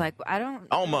anyways. Like, I don't...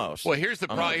 Almost. Well, here's the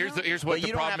problem. Here's what the problem is.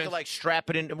 You don't have to, strap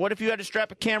it in. What if you had to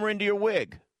strap a camera into your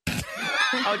wig?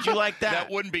 How'd you like that? That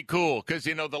wouldn't be cool because,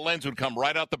 the lens would come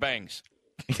right out the bangs.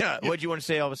 Yeah. What'd you want to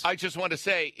say, Elvis? I just want to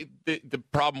say the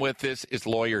problem with this is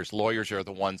lawyers. Lawyers are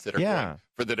the ones that are going.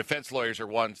 For the defense lawyers are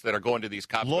ones that are going to these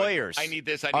cops. Lawyers. I need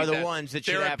this. I need are the that. ones that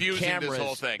should They're have abusing cameras. This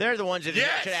whole thing. They're the ones that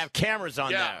should have cameras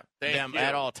on them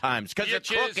at all times because they're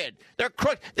crooked. They're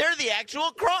crooked. They're the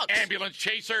actual crooks. Ambulance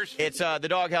chasers. It's the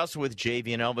Doghouse with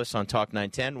JV and Elvis on Talk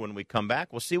 910. When we come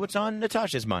back, we'll see what's on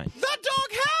Natasha's mind. The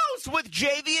Doghouse with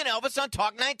JV and Elvis on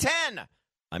Talk 910.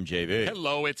 I'm JV.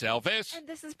 Hello, it's Elvis. And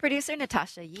this is producer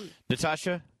Natasha Yee.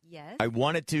 Natasha? Yes? I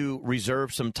wanted to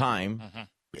reserve some time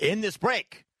in this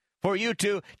break for you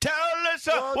to tell us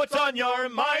what's on your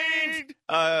mind.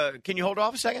 Can you hold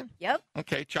off a second? Yep.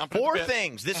 Okay, chomp 4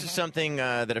 things. This is something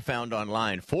that I found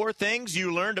online. 4 things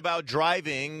you learned about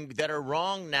driving that are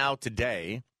wrong now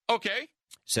today. Okay.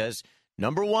 Says,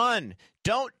 number 1,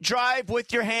 don't drive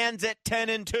with your hands at 10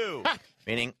 and 2.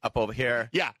 Meaning up over here.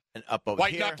 Yeah. And up over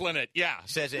White here. knuckling it, yeah.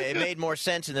 Says it made more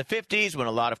sense in the 50s when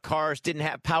a lot of cars didn't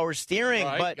have power steering.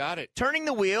 Right, but got it. Turning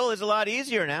the wheel is a lot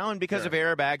easier now, and because of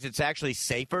airbags, it's actually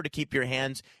safer to keep your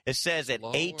hands, it says, at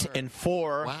 8 and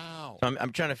 4. Wow. So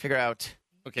I'm trying to figure out.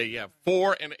 Okay, yeah,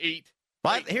 4 and 8.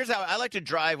 Well, here's how I like to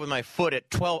drive with my foot at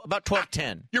about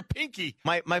 12:10. Your pinky.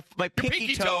 My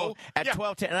pinky toe at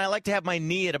 12:10, and I like to have my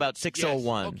knee at about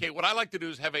 6:01. Okay, what I like to do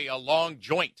is have a long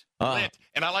joint lit,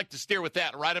 and I like to steer with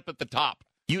that right up at the top.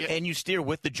 And you steer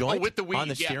with the joint with the weed, on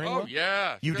the steering wheel? Oh,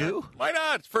 yeah. You do? Why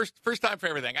not? It's first time for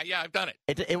everything. I've done it.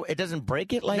 It doesn't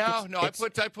break it?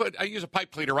 I use a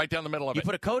pipe cleaner right down the middle of it. You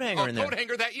put a coat hanger in there? Coat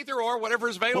hanger, that either or, whatever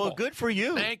is available. Well, good for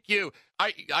you. Thank you.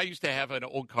 I used to have an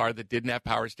old car that didn't have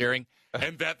power steering,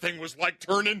 and that thing was like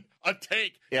turning a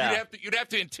tank. Yeah. You'd have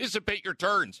to anticipate your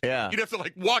turns. Yeah. You'd have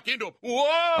to walk into them.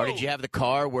 Whoa! Or did you have the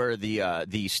car where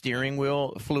the steering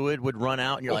wheel fluid would run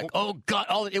out, and you're like, oh God,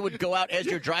 it would go out as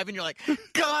you're driving. You're like,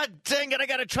 God dang it, I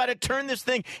got to try to turn this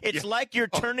thing. It's like you're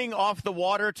turning off the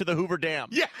water to the Hoover Dam.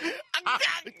 Yeah.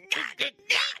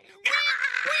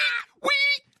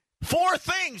 4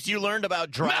 things you learned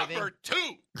about driving. Number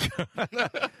 2.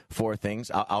 4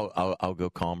 things. I'll go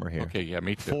calmer here. Okay, yeah,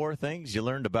 me too. 4 things you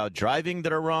learned about driving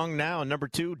that are wrong now. Number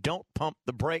 2, don't pump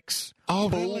the brakes. Oh,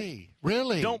 fool.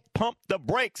 Really? Don't pump the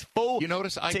brakes, fool. You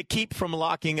notice to keep from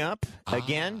locking up.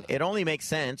 Again, it only makes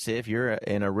sense if you're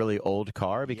in a really old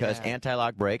car because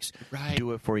anti-lock brakes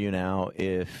do it for you now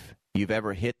if you've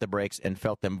ever hit the brakes and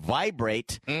felt them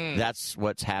vibrate, that's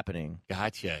what's happening.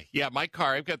 Gotcha. Yeah, my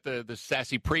car, I've got the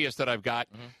sassy Prius that I've got.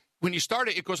 When you start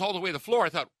it, it goes all the way to the floor. I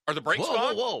thought, are the brakes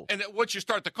gone? Whoa. And then once you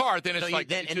start the car, then it's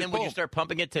and then when you start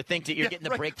pumping it to think that you're getting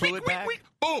the brake fluid back?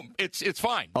 Boom. It's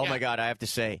fine. Oh, my God. I have to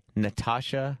say,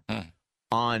 Natasha,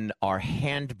 on our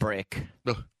handbrake,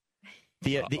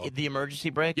 the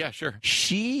emergency brake. Yeah, sure.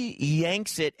 She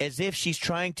yanks it as if she's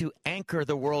trying to anchor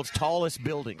the world's tallest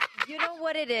building. You know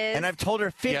what it is? And I've told her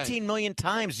 15 million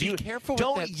times, Be careful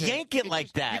don't with that thing. yank it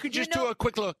like that. You could just do a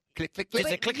quick little click, click,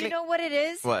 click. But you know what it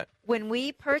is? What? When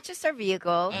we purchased our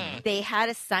vehicle, they had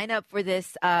us sign up for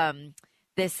this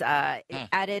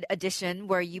added edition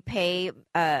where you pay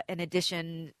an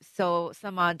addition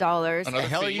some odd dollars. What the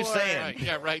hell are you saying?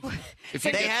 Yeah, right. If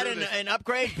they had an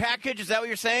upgrade package? Is that what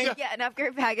you're saying? Yeah, an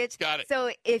upgrade package. Got it.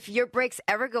 So if your brakes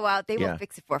ever go out, they will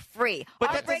fix it for free. But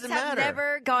our that brakes doesn't have matter.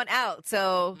 never gone out,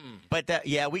 so. But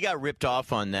we got ripped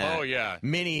off on that. Oh, yeah.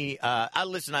 Mini, I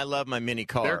love my Mini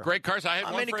car. They're great cars. I had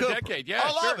one Mini for Cooper. a decade. Yeah,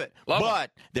 I love it. Love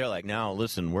but them. they're like, now,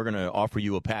 listen, we're going to offer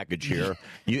you a package here.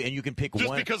 You can pick Just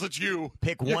one. because it's you.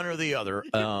 Pick one or the other.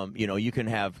 You can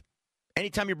have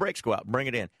anytime your brakes go out, bring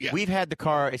it in. Yeah. We've had the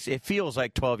car, it feels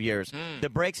like 12 years. The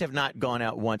brakes have not gone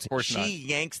out once. She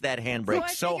yanks that handbrake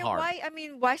so hard.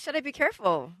 Why should I be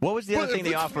careful? What was the other thing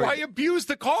they offered? Why abuse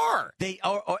the car?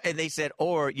 And they said,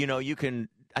 you can,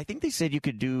 I think they said you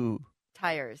could do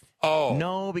Tires. Oh.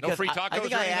 No, because no free tacos I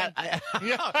think or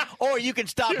anything? or you can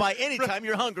stop by anytime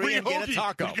you're hungry Free and get a hoagie.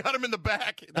 taco. You got them in the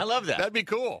back. I love that. That'd be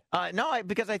cool.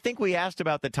 Because I think we asked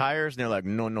about the tires, and they're like,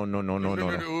 no.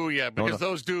 Ooh, yeah, because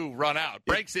those do run out.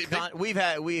 Brakes. We've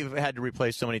had to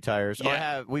replace so many tires.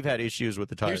 Yeah. We've had issues with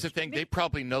the tires. Here's the thing: they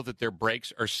probably know that their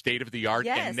brakes are state of the art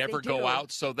Yes, and never they go do.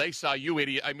 out. So they saw you,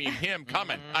 idiot. I mean, him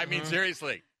coming. I mean,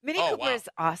 seriously. Mini Oh, Cooper wow. is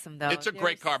awesome, though. It's a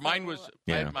great car. Mine was. I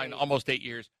Yeah. had mine almost 8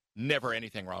 years. Never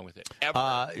anything wrong with it.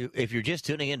 Ever. If you're just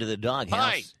tuning into the Doghouse,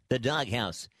 Hi. the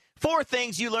Doghouse. 4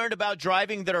 things you learned about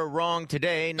driving that are wrong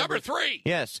today. Number 3.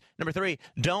 Yes. Number 3,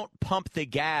 don't pump the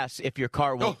gas if your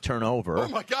car won't turn over. Oh,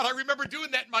 my God. I remember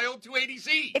doing that in my old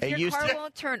 280Z. If your car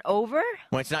won't turn over?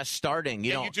 When it's not starting, you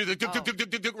You don't. do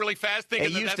the really fast thing.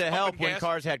 It used to help when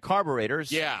cars had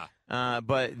carburetors. Yeah.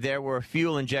 But there were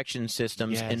fuel injection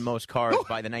systems in most cars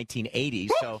by the 1980s.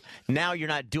 So now you're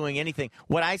not doing anything.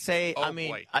 What I say,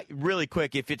 really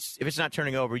quick, if it's not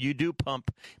turning over, you do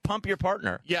pump your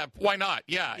partner. Yeah, why not?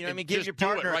 Yeah. You know what I mean? Give Just your do it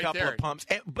partner right a couple there. of pumps.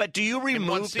 But do you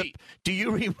remove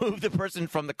the person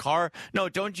from the car? No,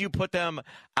 don't you put them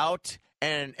out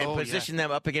and position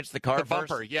them up against the car The first?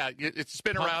 bumper, yeah. It's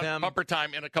spin Pump around, them. bumper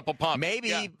time, and a couple pumps. Maybe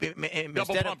Yeah. instead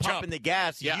of pump pumping jump. the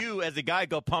gas, Yeah. you as a guy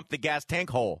go pump the gas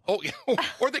tank hole. Oh, yeah.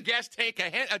 Or the gas tank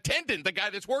attendant, the guy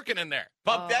that's working in there.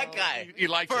 Pump that guy. He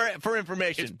likes it. For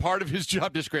information. It's part of his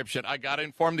job description. I got to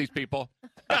inform these people.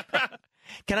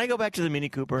 Can I go back to the Mini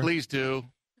Cooper? Please do.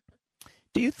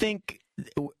 Do you think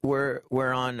we're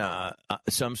on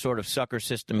some sort of sucker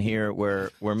system here where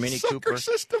Mini Cooper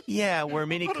system? Yeah, where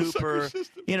Mini What a Cooper, sucker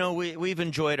system. we've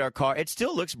enjoyed our car. It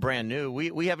still looks brand new.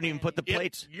 We haven't even put the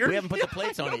plates. We haven't put the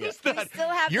plates on it yet. We still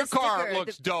have Your the car sticker.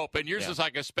 looks dope, and yours is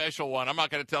like a special one. I'm not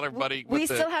going to tell everybody. We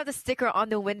still have the sticker on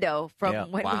the window from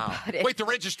when we bought it. Wait, the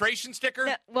registration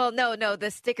sticker? No,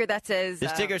 the sticker that says... The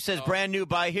sticker says brand new,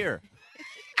 buy here.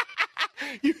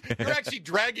 You're actually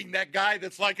dragging that guy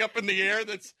that's like up in the air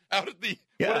that's out of the...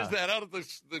 Yeah. What is that? Out of the...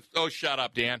 Oh, shut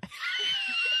up, Dan.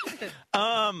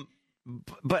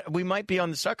 But we might be on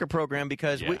the sucker program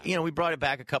because we brought it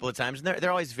back a couple of times, and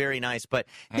they're always very nice. But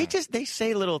they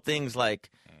say little things like,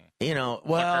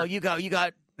 well, you got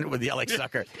with the like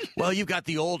sucker. Well, you got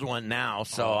the old one now,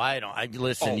 so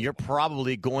listen. You're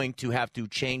probably going to have to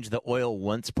change the oil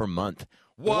once per month.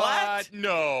 What?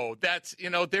 No, that's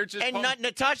they're just. And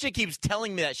Natasha keeps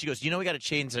telling me that. She goes, we got to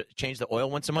change the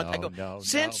oil once a month. I go,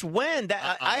 since when?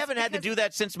 I haven't had to do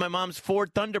that since my mom's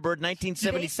Ford Thunderbird,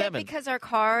 1977. They said because our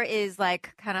car is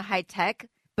like kind of high tech,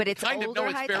 but it's kind older of. No,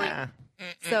 it's high very. tech.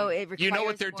 So it requires You know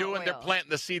what they're more doing? oil. They're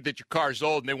planting the seed that your car's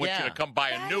old, and they want you to come buy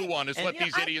a new one. Is what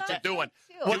these I idiots thought are doing.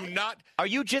 so, too. Do not. Are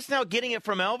you just now getting it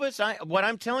from Elvis? What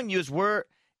I'm telling you is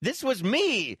this was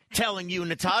me telling you,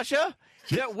 Natasha.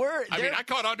 I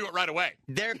caught on to it right away.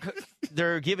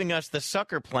 They're giving us the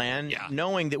sucker plan,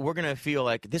 knowing that we're going to feel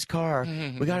like this car,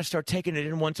 we got to start taking it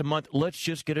in once a month. Let's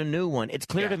just get a new one. It's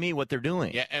clear to me what they're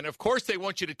doing. Yeah, and of course they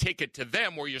want you to take it to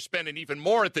them where you're spending even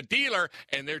more at the dealer,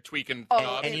 and they're tweaking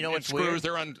knobs and you know what's screws. weird?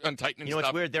 They're untightening You know stuff.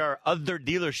 what's weird? There are other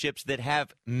dealerships that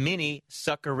have mini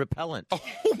sucker repellent. Oh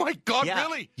my God,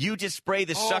 really? You just spray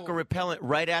the sucker repellent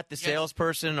right at the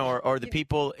salesperson or the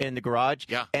people in the garage,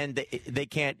 and they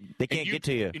can't get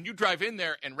to you. And you drive in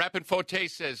there, and Rappin' Forte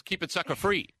says, keep it sucker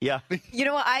free. Yeah. You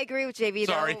know what? I agree with JV.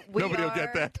 Sorry, though. nobody will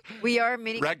get that. We are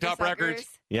mini Ragtop suckers. Records.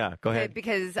 Yeah, go ahead.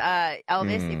 Because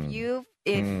Elvis,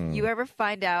 if you ever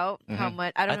find out how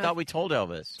much, I thought we told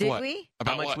Elvis. Did What? we?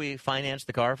 About how much what? we financed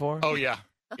the car for? Oh, yeah.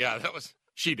 Yeah,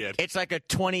 she did. It's like a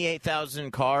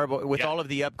 $28,000 car but with all of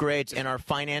the upgrades and our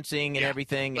financing and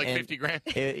everything. Like and,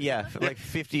 $50,000? Like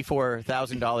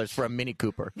 $54,000 for a Mini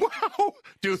Cooper. Wow.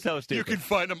 Dude, so stupid. you can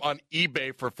find them on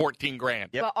eBay for $14,000.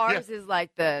 Yep. But ours is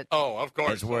like the. Oh, of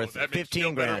course. It's worth that makes you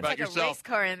feel $15,000. better about It's like a yourself race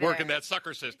car in there. working that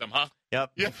sucker system, huh?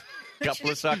 Yep. Yeah.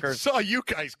 Couple of suckers. Saw you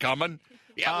guys coming.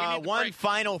 Yeah, we need to one break.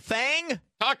 final thing.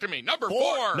 Talk to me. Number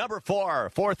four. Number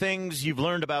four. 4 things you've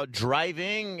learned about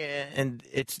driving, and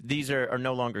these are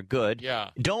no longer good.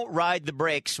 Yeah. Don't ride the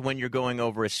brakes when you're going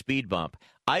over a speed bump.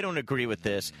 I don't agree with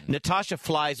this. Natasha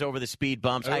flies over the speed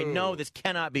bumps. I know this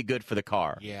cannot be good for the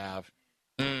car. Yeah.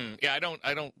 Yeah, I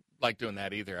don't like doing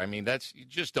that either. I mean, you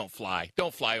just don't fly.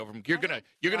 Don't fly over them. You're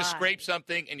gonna scrape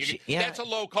something, and that's a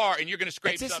low car, and you're gonna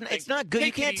scrape something. It's not good.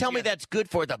 You can't tell me that's good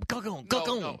for them.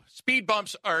 No. Speed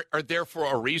bumps are there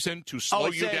for a reason to slow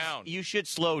you down. You should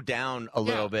slow down a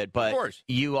little bit, but of course.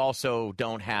 you also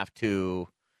don't have to.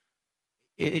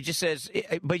 It just says,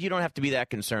 but you don't have to be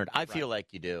that concerned. I feel like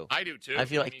you do. I do too. I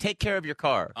feel like take care of your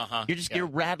car. You're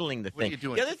rattling the What are thing. you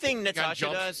doing? The other thing Natasha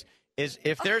does is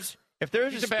if there's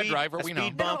He's a bad driver, we know.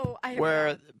 speed bump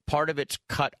where part of it's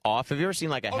cut off. Have you ever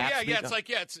seen like a half speed bump? It's like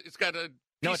it's got a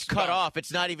No, it's cut off.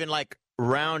 It's not even like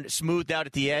round, smoothed out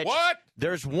at the edge. What?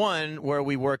 There's one where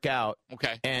we work out.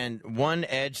 Okay. And one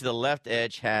edge, the left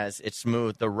edge it's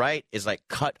smooth. The right is like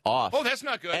cut off. Oh, that's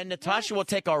not good. And Natasha will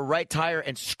take our right tire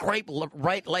and scrape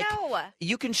right like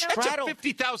you can straddle. That's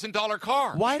a $50,000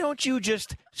 car. Why don't you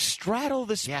just straddle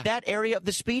that area of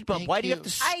the speed bump? Why do you have to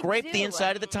scrape the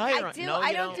inside of the tire? I do. No,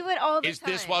 I don't do it all the time. Is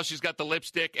this while she's got the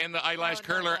lipstick and the eyelash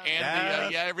curler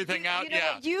and the everything out?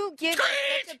 You give me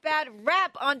such a bad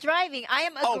rap on driving. I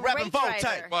am a great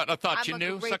driver. What? I thought you I'm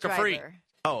knew. a great Sucker free. driver.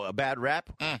 Oh, a bad rap?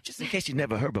 Just in case you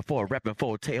never heard before, rapping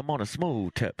for I'm on a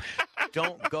smooth tip.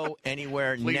 Don't go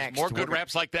anywhere Please, next. more good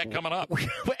raps like that coming up.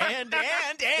 and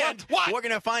What? we're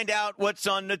going to find out what's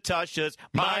on Natasha's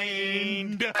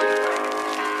mind.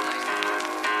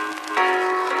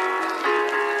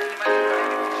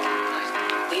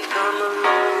 We've come a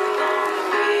long, long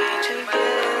way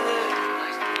together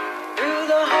through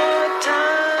the hard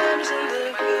times and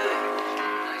the good.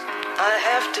 I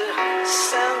have to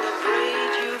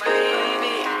celebrate you,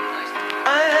 baby.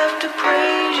 I have to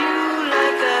praise you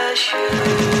like I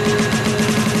should.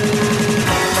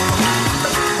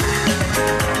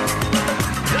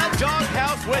 The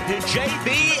Doghouse with JV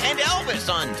and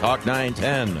Elvis on Talk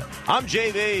 910. I'm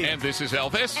JV. And this is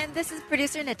Elvis. And this is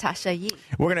producer Natasha Yee.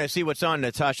 We're going to see what's on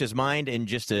Natasha's mind in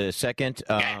just a second.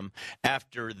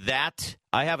 After that,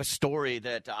 I have a story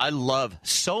that I love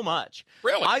so much.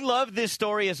 Really? I love this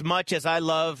story as much as I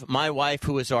love my wife,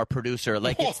 who is our producer.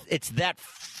 Like, it's that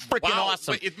freaking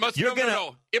awesome. It must,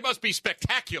 no. It must be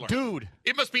spectacular. Dude.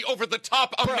 It must be over the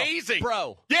top amazing.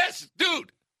 Bro. Yes,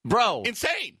 dude. Bro.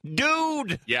 Insane.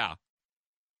 Dude. Yeah.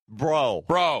 Bro.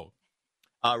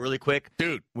 Really quick,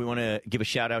 dude, we want to give a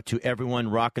shout out to everyone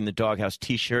rocking the Doghouse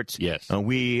T-shirts. Yes.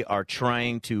 We are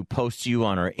trying to post you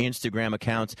on our Instagram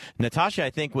accounts. Natasha, I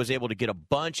think, was able to get a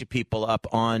bunch of people up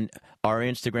on our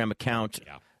Instagram account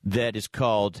that is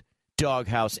called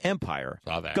Doghouse Empire.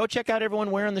 Saw that. Go check out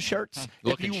everyone wearing the shirts.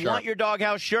 If you want your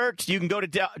Doghouse shirts, you can go to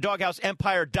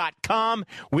doghouseempire.com.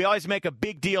 We always make a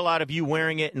big deal out of you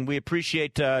wearing it, and we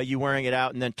appreciate you wearing it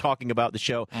out and then talking about the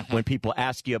show when people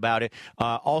ask you about it.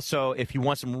 Also, if you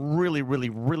want some really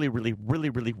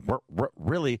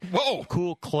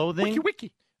cool clothing,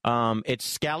 it's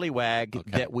Scallywag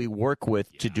that we work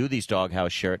with to do these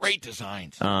Doghouse shirts. Great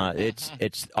designs.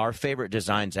 It's our favorite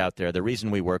designs out there. The reason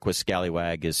we work with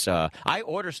Scallywag is I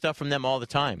order stuff from them all the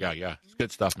time. Yeah. It's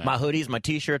good stuff, man. My hoodies, my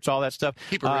T-shirts, all that stuff.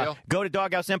 Keep it real. Go to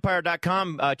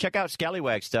doghouseempire.com. Check out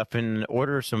Scallywag stuff and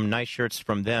order some nice shirts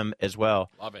from them as well.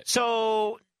 Love it.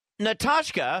 So,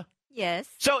 Natasha. Yes.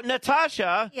 So,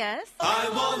 Natasha. Yes. I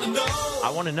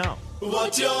want to know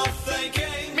what you're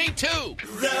thinking. Me too.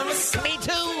 Me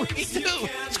too.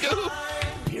 Scoop.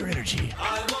 Pure energy.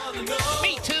 I want to know.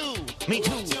 Me too. Me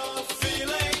too. What you're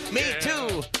feeling. Me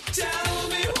too. Tell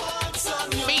me what's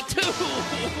on your Me too.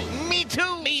 Me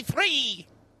too. Me three.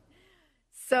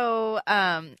 So,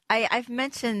 I've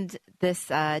mentioned this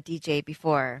DJ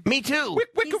before. Me too.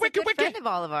 He's a good friend of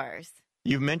all of ours.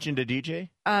 You've mentioned a DJ?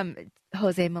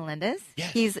 Jose Melendez.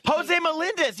 Yes. Jose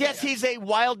Melendez. Yes, he's a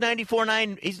Wild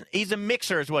 94.9. He's a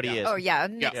mixer is what he is. Oh, yeah.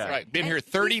 Yeah, right. Been here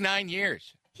 39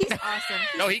 years. He's awesome.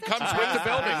 No, he comes with the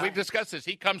building. We've discussed this.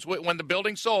 He comes with, when the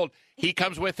building's sold, he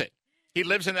comes with it. He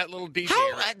lives in that little DC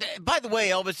area. By the way,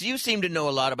 Elvis, you seem to know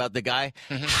a lot about the guy.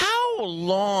 Mm-hmm. How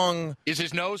long is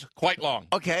his nose? Quite long.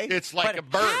 Okay. It's like a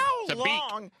bird. It's a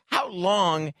beak. How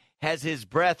long has his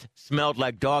breath smelled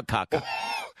like dog caca?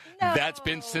 No. That's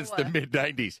been since the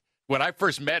mid-'90s. When I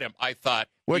first met him, I thought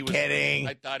kidding.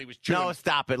 I thought he was chewing. No,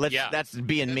 stop it. That's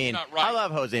being mean. Not right. I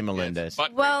love Jose Melendez.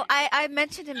 Well, I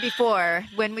mentioned him before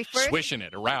when we first swishing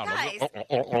it around. Guys,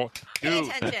 Dude,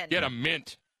 attention. Get a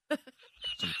mint.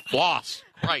 Some floss.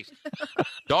 Christ.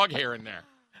 Dog hair in there.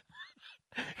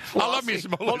 I love me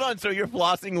some. Hold on, so you're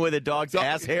flossing with a dog's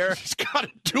ass hair? He's got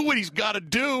to do what he's got to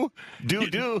do. Do. Me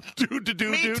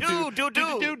too.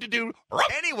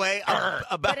 Anyway,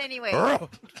 but anyway,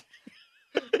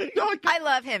 I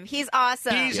love him. He's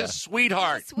awesome. He's a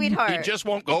sweetheart. He just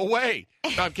won't go away.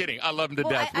 No, I'm kidding. I love him to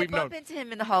death. I bump into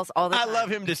him in the halls all the time. I love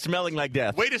him to smelling like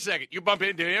death. Wait a second. You bump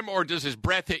into him, or does his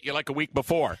breath hit you like a week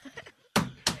before?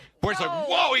 Where it's like,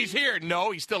 whoa, he's here.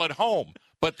 No, he's still at home.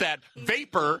 But that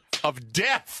vapor of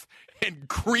death and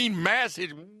green mass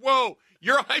is, whoa,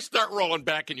 your eyes start rolling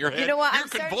back in your head. You know what? You're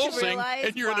convulsing,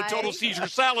 and you're in a total Caesar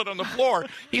salad on the floor.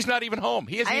 He's not even home.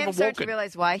 He hasn't even woken. starting to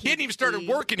realize why he hadn't even started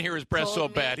working here. His breath so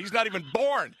bad. He's not even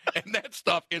born. And that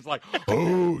stuff is like,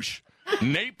 whoosh.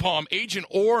 Napalm, Agent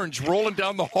Orange rolling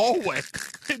down the hallway.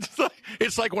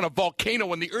 It's like when a volcano,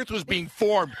 when the earth was being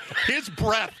formed, his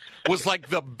breath was like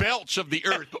the belch of the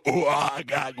earth.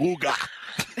 Ooh-ah-ga, ooga.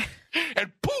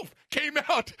 And poof, came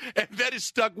out, and that is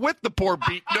stuck with the poor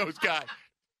beat-nosed guy.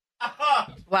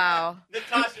 Wow.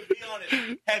 Natasha, be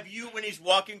honest. Have you, when he's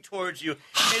walking towards you,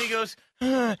 and he goes,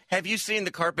 have you seen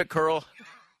the carpet curl?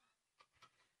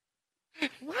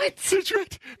 What? That's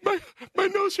right. My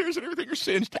nose hairs and everything are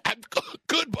singed. I'm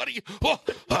good, buddy. You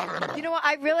know what?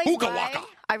 I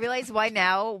realize why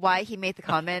now, why he made the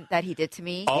comment that he did to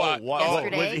me.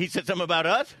 Yesterday. He said something about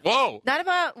us? Whoa. Not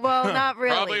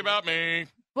really. Probably about me.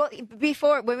 Well,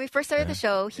 before, when we first started the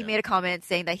show, he made a comment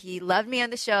saying that he loved me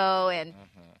on the show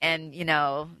and you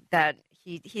know, that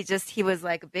he was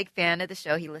like a big fan of the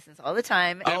show. He listens all the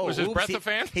time. Was his breath a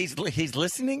fan? He's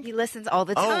listening? He listens all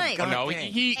the time. God, no,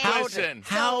 he listens.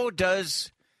 How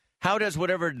does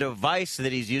whatever device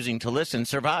that he's using to listen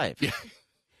survive? Yeah.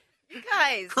 You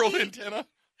guys. Curled antenna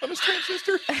on his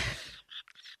transistor.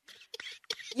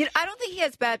 I don't think he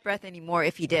has bad breath anymore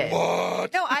if he did.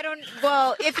 What? No, I don't.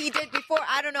 Well, if he did before,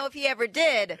 I don't know if he ever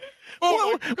did.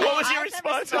 What was your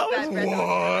response?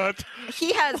 What?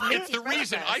 He has. It's the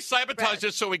reason I sabotaged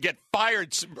it so we get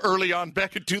fired early on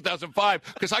back in 2005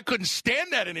 because I couldn't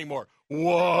stand that anymore. What?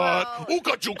 Well,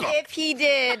 Ooka chooka. If he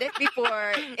did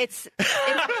before, it's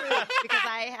improved because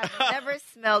I have never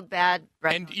smelled bad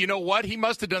breath. And you know what? He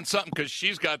must have done something because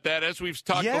she's got that, as we've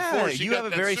talked before. You have a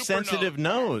very sensitive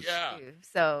nose. Yeah.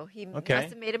 So he must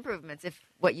have made improvements. If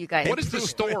what you guys. What is the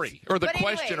story or the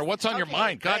question or what's on your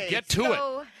mind? God, get to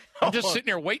it. I'm just sitting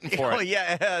here waiting for it. Oh,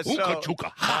 yeah. Ooka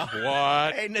chooka.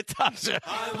 What? Hey, Natasha.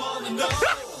 I want to know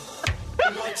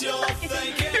what you're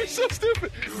thinking. You're so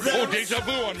stupid. Oh, deja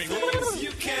vu on me.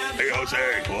 Hey,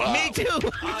 Jose. Wow. Me too.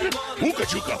 Ooka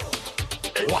chooka.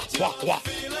 Wah, wah, wah.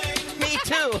 Me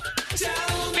too.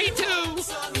 Me too.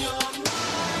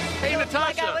 Hey, Natasha.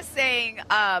 Like I was saying,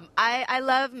 I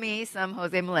love me some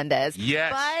Jose Melendez.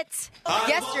 Yes. But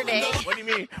yesterday. What do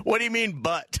you mean? What do you mean,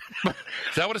 but?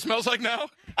 Is that what it smells like now?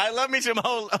 I love me some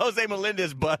Jose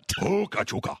Melendez, but. Ooka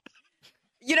chooka.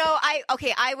 You know, I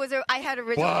had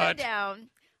originally written down.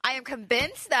 I am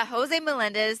convinced that Jose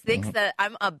Melendez thinks that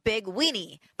I'm a big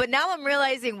weenie, but now I'm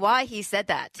realizing why he said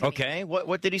that to me.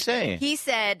 What did he say? He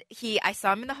said I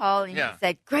saw him in the hall and he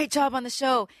said, "Great job on the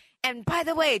show. And by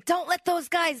the way, don't let those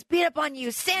guys beat up on you.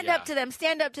 Stand up to them.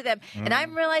 Stand up to them." And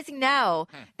I'm realizing now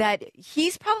that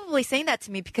he's probably saying that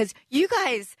to me because you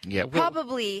guys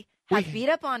probably have beat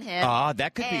up on him.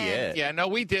 That could be it. Yeah, no,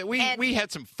 we did. We had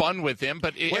some fun with him,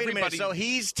 but wait a minute. So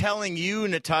he's telling you,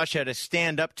 Natasha, to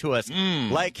stand up to us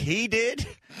like he did?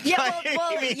 Yeah,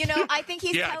 well, you know, I think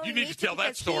he's telling you need me to tell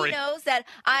that story. He knows that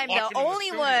I'm the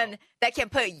only one that can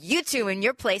put you two in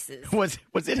your places. Was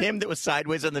it him that was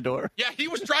sideways on the door? Yeah, he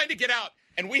was trying to get out,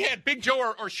 and we had Big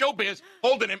Joe or Showbiz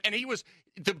holding him, and he was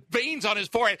the veins on his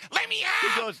forehead. Let me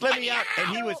out! He goes, let me out.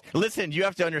 And he was, listen, you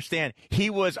have to understand, he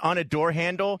was on a door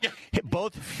handle. Yeah.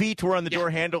 Both feet were on the door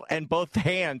handle and both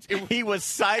hands. He was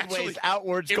sideways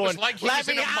outwards going, it was like he was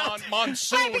in a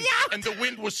monsoon, and the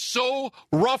wind was so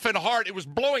rough and hard, it was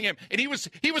blowing him. And he was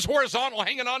horizontal,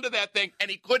 hanging onto that thing, and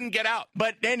he couldn't get out.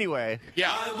 But anyway.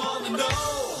 Yeah. I want to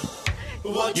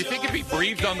know what you think if he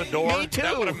breathed on the door,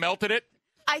 that would have melted it?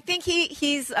 I think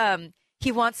he's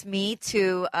he wants me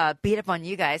to beat up on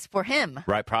you guys for him.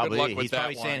 Right, probably. Good luck with He's that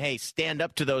probably one. saying, hey, stand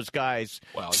up to those guys.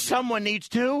 Well, someone needs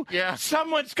to. Yeah.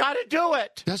 Someone's got to do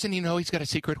it. Doesn't he know he's got a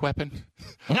secret weapon?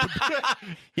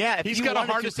 Yeah, if He's you got a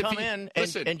wanted harness to if come he- in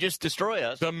Listen, and just destroy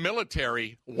us. The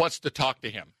military wants to talk to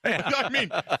him. I mean,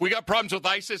 we got problems with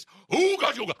ISIS. Ooh,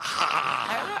 gosh, ooh,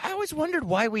 I always wondered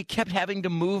why we kept having to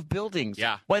move buildings.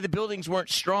 Yeah. Why the buildings weren't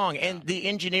strong. And the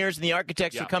engineers and the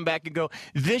architects would come back and go,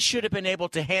 this should have been able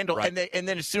to handle. Right. And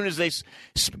then as soon as they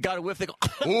got a whiff, they go,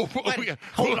 Ooh, wait, yeah.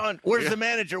 hold on. Where's the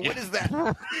manager? What is that?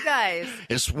 You guys,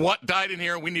 Is what died in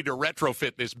here? We need to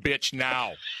retrofit this bitch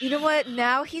now. you know what?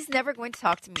 Now he's never going to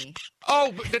talk to me.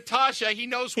 Oh, but Natasha, he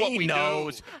knows what He we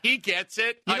knows. do. He gets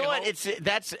it. You know I what? hope.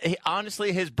 That's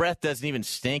honestly, his breath doesn't even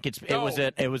stink. It was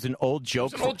an old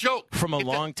joke. It's an old joke. From a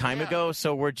long time ago.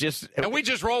 So we're just And we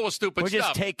just roll with stupid we're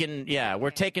just stuff. we're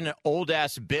taking an old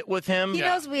ass bit with him. He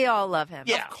knows we all love him.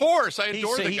 Yeah. Of course, I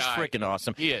adore the He's guy. freaking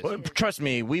awesome. He is. Well, trust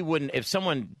me, we wouldn't if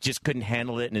someone just couldn't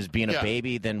handle it and is being a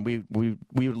baby, then we would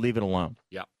leave it alone.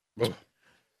 Yeah.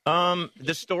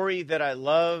 The story that I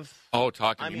love. Oh,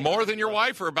 talking I mean, more than your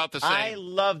wife or about the same? I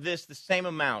love this the same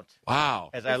amount Wow.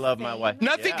 as I love my wife.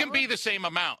 Nothing Yeah. can be the same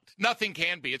amount. Nothing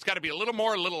can be. It's got to be a little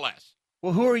more, a little less.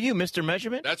 Well, who are you, Mr.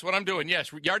 Measurement? That's what I'm doing.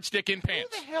 Yes, yardstick in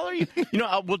pants. Who the hell are you? You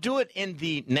know, we'll do it in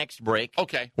the next break.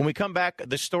 Okay. When we come back,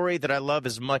 the story that I love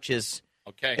as much as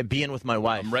Okay. being with my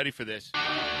wife. I'm ready for this.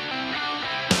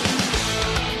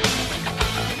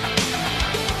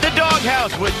 The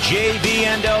Doghouse with JV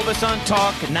and Elvis on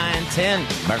Talk 910.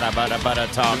 Bada bada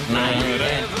bada Talk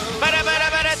 910. Bada bada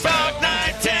bada Talk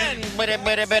 910. Bada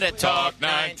bada bada Talk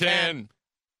 910.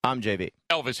 I'm JV.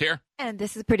 Elvis here. And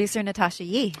this is producer Natasha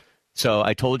Yee. So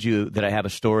I told you that I have a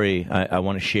story I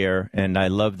want to share, and I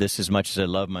love this as much as I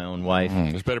love my own wife.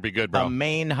 This better be good, bro. A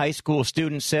Maine high school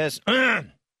student says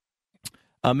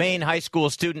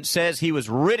he was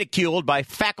ridiculed by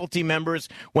faculty members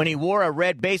when he wore a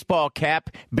red baseball cap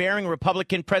bearing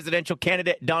Republican presidential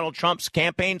candidate Donald Trump's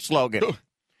campaign slogan.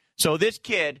 So this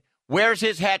kid wears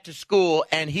his hat to school,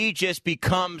 and he just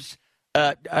becomes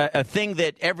a thing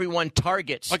that everyone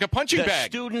targets. Like a punching the bag.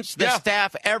 Students, the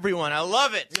staff, everyone. I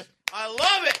love it. I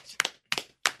love it.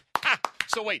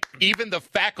 So wait, even the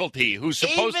faculty who's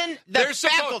supposed they're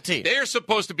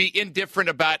supposed to be indifferent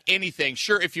about anything.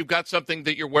 Sure, if you've got something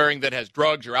that you're wearing that has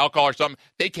drugs or alcohol or something,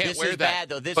 they can't wear that. This is bad,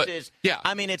 though. This is, yeah.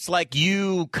 I mean, it's like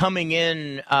you coming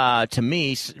in to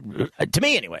me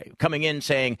anyway, coming in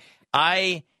saying,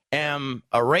 I am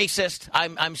a racist.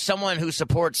 I'm someone who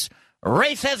supports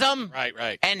racism,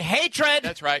 right, and hatred.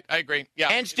 That's right. I agree. Yeah,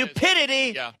 and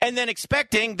stupidity, yeah. And then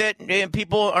expecting that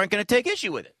people aren't going to take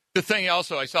issue with it. The thing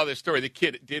also, I saw this story. The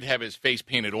kid did have his face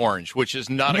painted orange, which is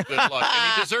not a good look,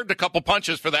 and he deserved a couple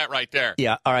punches for that right there.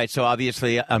 Yeah. All right. So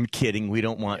obviously, I'm kidding. We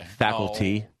don't want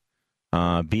faculty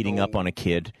beating up on a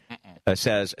kid.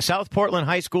 Says South Portland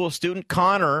High School student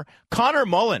Connor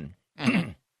Mullen.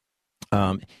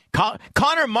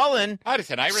 Connor Mullen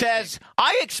says,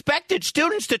 I expected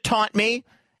students to taunt me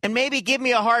and maybe give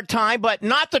me a hard time, but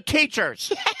not the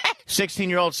teachers.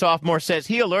 16-year-old sophomore says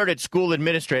he alerted school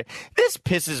administrators. This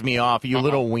pisses me off, you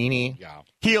little weenie. Yeah.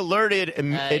 He alerted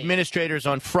administrators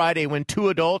on Friday when two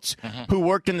adults who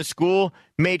worked in the school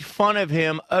made fun of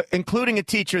him, including a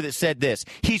teacher that said this.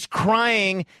 He's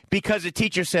crying because a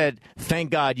teacher said, thank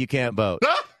God you can't vote.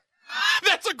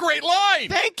 That's a great line.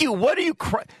 Thank you. What are you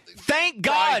crying? Thank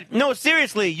God. No,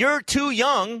 seriously, you're too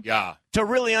young to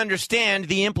really understand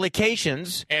the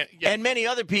implications. And many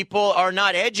other people are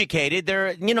not educated.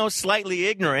 They're, slightly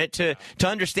ignorant to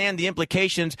understand the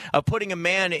implications of putting a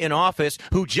man in office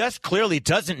who just clearly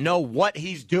doesn't know what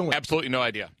he's doing. Absolutely no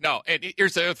idea. No, and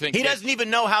here's the other thing. He doesn't even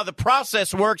know how the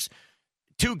process works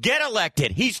to get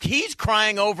elected. He's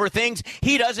crying over things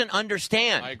he doesn't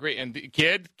understand. I agree. And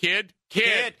kid.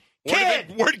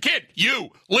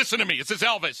 You listen to me. This is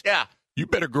Elvis. Yeah. You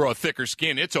better grow a thicker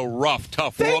skin. It's a rough,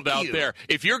 tough world out there.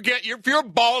 If you're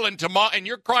bawling and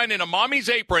you're crying in a mommy's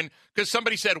apron because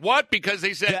somebody said what? Because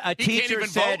they said a he teacher can't even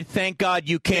said, vote. "Thank God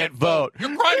you can't vote."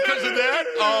 You're crying because of that?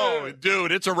 Oh,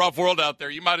 dude, it's a rough world out there.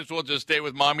 You might as well just stay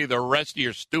with mommy the rest of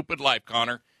your stupid life,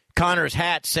 Connor. Connor's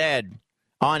hat said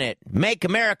on it, "Make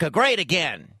America Great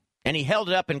Again," and he held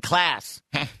it up in class.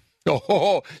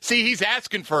 Oh, see, he's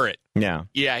asking for it. Yeah.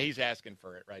 Yeah, he's asking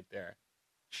for it right there.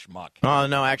 Schmuck. Oh,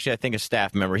 no, actually, I think a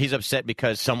staff member. He's upset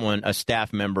because a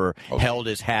staff member, held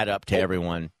his hat up to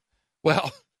everyone.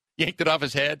 Well, yanked it off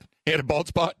his head. He had a bald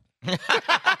spot.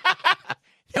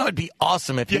 That would be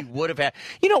awesome if he would have had.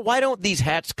 Why don't these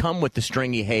hats come with the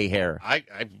stringy hay hair? I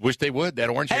wish they would. That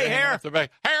orange hair. Off the back.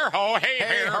 Hair, ho, hey,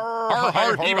 hair. Har,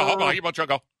 har,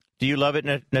 har. Do you love it,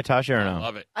 Natasha, or no? I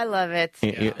love it. I love it.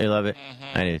 You love it?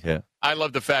 Mm-hmm. I do, too. I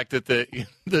love the fact that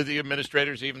the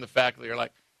administrators, even the faculty, are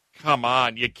like, come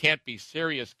on, you can't be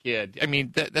serious, kid. I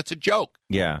mean, that's a joke.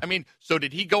 Yeah. I mean, so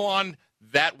did he go on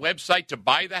that website to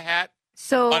buy the hat?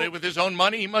 So On it with his own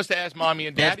money? He must have asked Mommy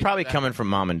and Daddy. It's probably coming from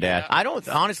Mom and Dad. Yeah.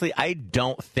 I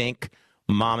don't think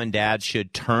Mom and Dad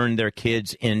should turn their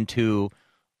kids into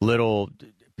little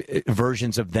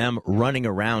versions of them running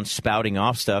around spouting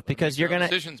off stuff, because you're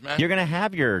gonna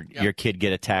have your kid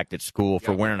get attacked at school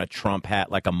for wearing a Trump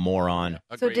hat like a moron.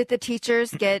 Yeah, so did the teachers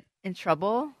get in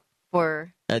trouble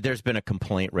for? There's been a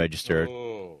complaint registered.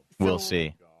 We'll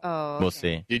see. Oh, we'll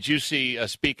see. Did you see?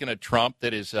 Speaking of Trump,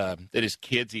 that his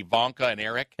kids Ivanka and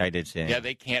Eric. I did see. Yeah,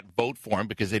 they can't vote for him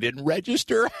because they didn't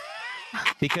register.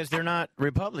 Because they're not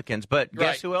Republicans. But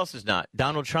guess who else is not?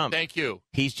 Donald Trump. Thank you.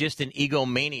 He's just an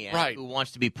egomaniac who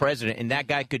wants to be president, and that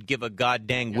guy could give a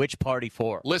goddamn which party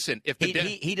for. Listen, if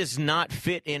he does not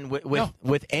fit in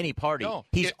with any party. No.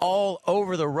 He's all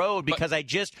over the road because I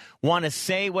just want to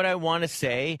say what I want to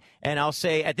say, and I'll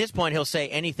say at this point he'll say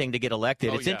anything to get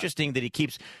elected. It's interesting that he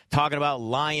keeps talking about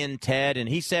lying Ted, and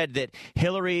he said that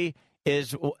Hillary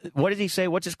is, what did he say?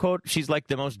 What's his quote? She's like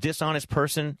the most dishonest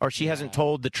person, or she hasn't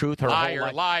told the truth her whole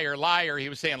life. Liar. He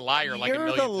was saying liar like a million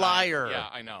times. You're the liar. Yeah,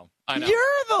 I know.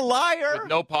 You're the liar. With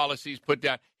no policies put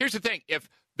down. Here's the thing. If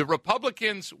the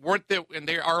Republicans weren't there, and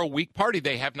they are a weak party,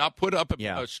 they have not put up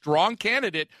a strong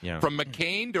candidate from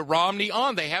McCain to Romney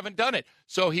on. They haven't done it.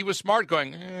 So he was smart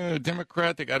going,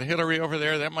 Democrat, they got Hillary over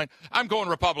there. I'm going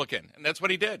Republican. And that's what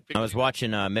he did. I was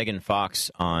watching Megan Fox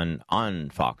on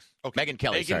Fox. Okay. Megan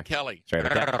Kelly. Kelly. Sorry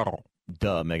about that.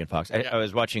 Duh, Megan Fox. I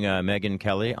was watching Megan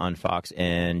Kelly on Fox,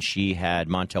 and she had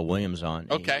Montel Williams on.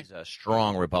 Okay. He's a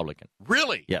strong Republican.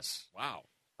 Really? Yes. Wow.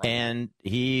 And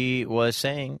he was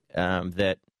saying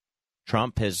that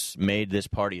Trump has made this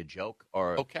party a joke,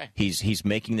 or he's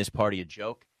making this party a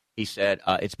joke. He said,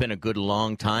 it's been a good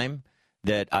long time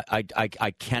that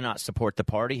I cannot support the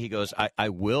party. He goes, I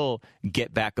will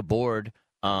get back aboard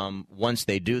once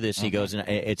they do this. He goes, and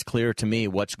it's clear to me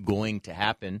what's going to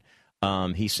happen.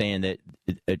 He's saying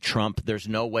that Trump, there's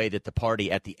no way that the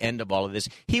party at the end of all of this,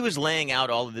 he was laying out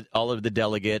all of the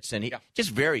delegates, and he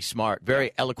just very smart,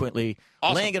 very eloquently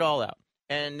laying it all out.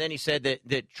 And then he said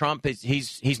that Trump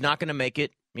he's not going to make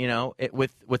it,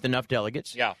 with enough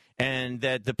delegates. Yeah. And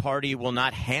that the party will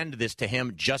not hand this to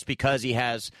him just because he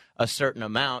has a certain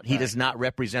amount. He does not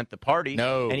represent the party.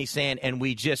 No. And he's saying, and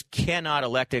we just cannot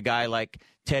elect a guy like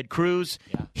Ted Cruz.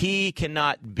 Yeah. He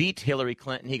cannot beat Hillary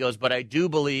Clinton. He goes, but I do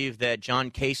believe that John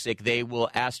Kasich, they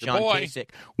will ask John Kasich,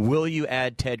 will you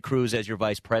add Ted Cruz as your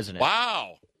vice president?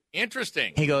 Wow.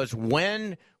 Interesting. He goes,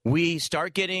 when we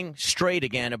start getting straight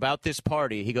again about this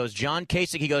party, he goes, John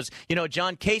Kasich,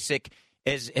 John Kasich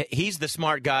he's the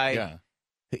smart guy. Yeah.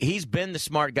 He's been the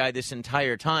smart guy this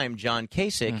entire time. John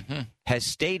Kasich has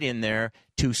stayed in there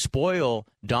to spoil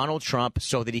Donald Trump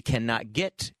so that he cannot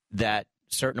get that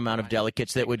certain amount of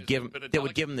delegates that would give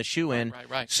him the shoe in,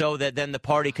 so that then the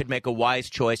party could make a wise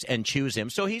choice and choose him.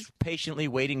 So he's patiently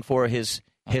waiting for his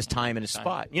time and his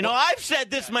spot. I've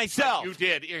said this myself. You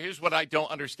did. Here's what I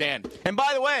don't understand. And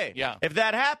by the way, if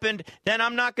that happened, then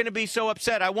I'm not going to be so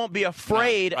upset. I won't be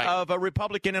afraid of a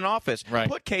Republican in office. Right.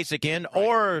 Put Kasich in,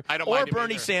 or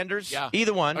Bernie Sanders,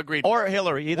 either one. Agreed. Or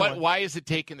Hillary, either one. Why is it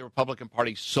taking the Republican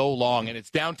Party so long? And it's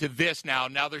down to this now.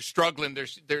 Now they're struggling.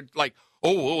 They're like,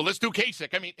 oh, let's do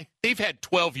Kasich. I mean, they've had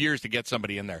 12 years to get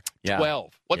somebody in there.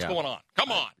 12. What's going on?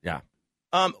 Come on. Yeah.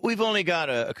 We've only got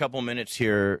a couple minutes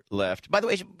here left. By the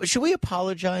way, should we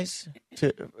apologize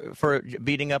for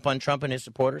beating up on Trump and his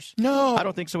supporters? No. I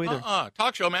don't think so either.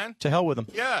 Talk show, man. To hell with them.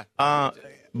 Yeah.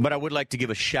 But I would like to give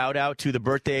a shout-out to the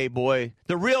birthday boy,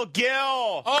 the real Gil.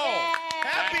 Oh.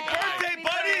 Happy birthday,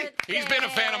 buddy. He's been a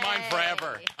fan of mine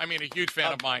forever. I mean, a huge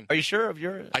fan of mine. Are you sure of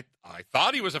your... I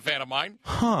thought he was a fan of mine.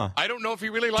 Huh. I don't know if he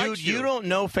really likes you. Dude, you don't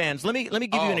know fans. Let me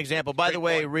give you an example. By the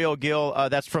way, real Gil,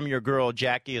 that's from your girl,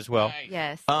 Jackie, as well.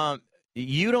 Nice. Yes.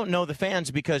 You don't know the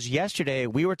fans because yesterday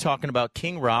we were talking about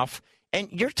King Rolf, and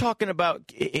you're talking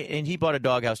about... And he bought a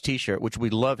Doghouse T-shirt, which we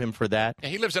love him for that. Yeah,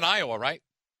 he lives in Iowa, right?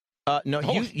 No,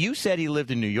 you said he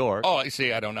lived in New York. Oh, I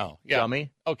see. I don't know. Yeah.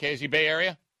 Dummy. Okay, is he Bay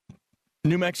Area?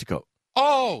 New Mexico.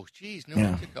 Oh, geez, New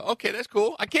Mexico. Okay, that's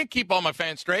cool. I can't keep all my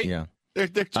fans straight. Yeah. They're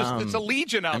just, it's a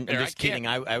legion out there. I'm just kidding.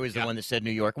 I was the one that said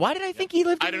New York. Why did I think he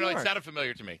lived in New York? I don't know. It sounded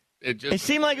familiar to me. It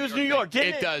seemed like it was New York, didn't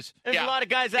it? It does. There's a lot of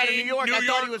guys out of New York. New I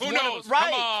thought he York, was who one knows? of them.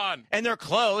 Right. Come on. And they're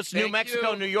close. New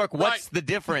Mexico, New York. What's the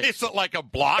difference? It's like a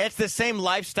block. It's the same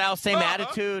lifestyle, same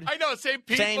attitude. I know, same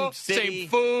people, same city, same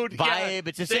food, vibe.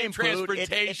 It's the same food.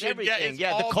 Transportation. It's everything. It's the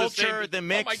all culture, the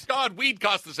mix. Oh my God, weed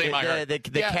costs the same. I heard. The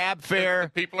cab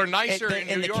fare. People are nicer in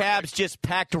New and the York. cabs just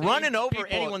packed, running over people.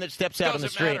 anyone that steps out on the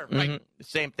street. Doesn't matter, right?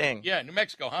 Same thing. Yeah, New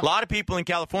Mexico, huh? A lot of people in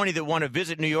California that want to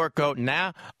visit New York go,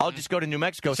 I'll just go to New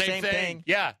Mexico. Same thing.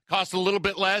 Yeah, costs a little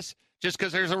bit less just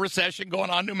because there's a recession going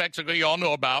on in New Mexico you all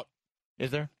know about.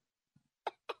 Is there?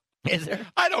 Is there?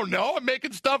 I don't know. I'm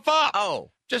making stuff up.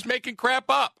 Oh. Just making crap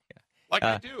up. Like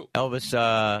I do. Elvis.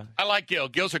 I like Gil.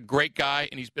 Gil's a great guy,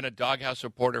 and he's been a Doghouse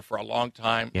supporter for a long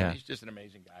time. Yeah. He's just an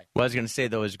amazing guy. What I was going to say,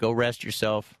 though, is go rest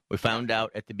yourself. We found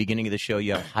out at the beginning of the show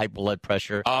you have high blood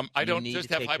pressure. I don't just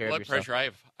have high blood pressure.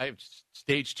 I have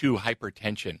stage 2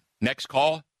 hypertension. Next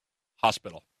call,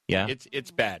 hospital. Yeah.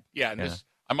 It's bad. Yeah, and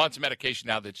I'm on some medication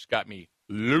now that's got me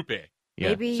loopy. Yeah.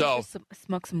 Maybe you should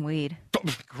smoke some weed.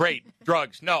 Great.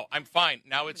 Drugs. No, I'm fine.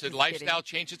 Now it's a lifestyle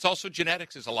change. It's also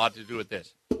genetics has a lot to do with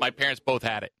this. My parents both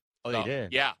had it. Oh, they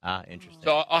did? Yeah. Interesting.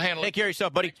 So I'll handle it. Take care of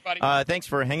yourself, buddy. Thanks, buddy. Thanks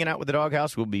for hanging out with the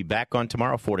Doghouse. We'll be back on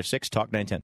tomorrow, 4 to 6, Talk 910.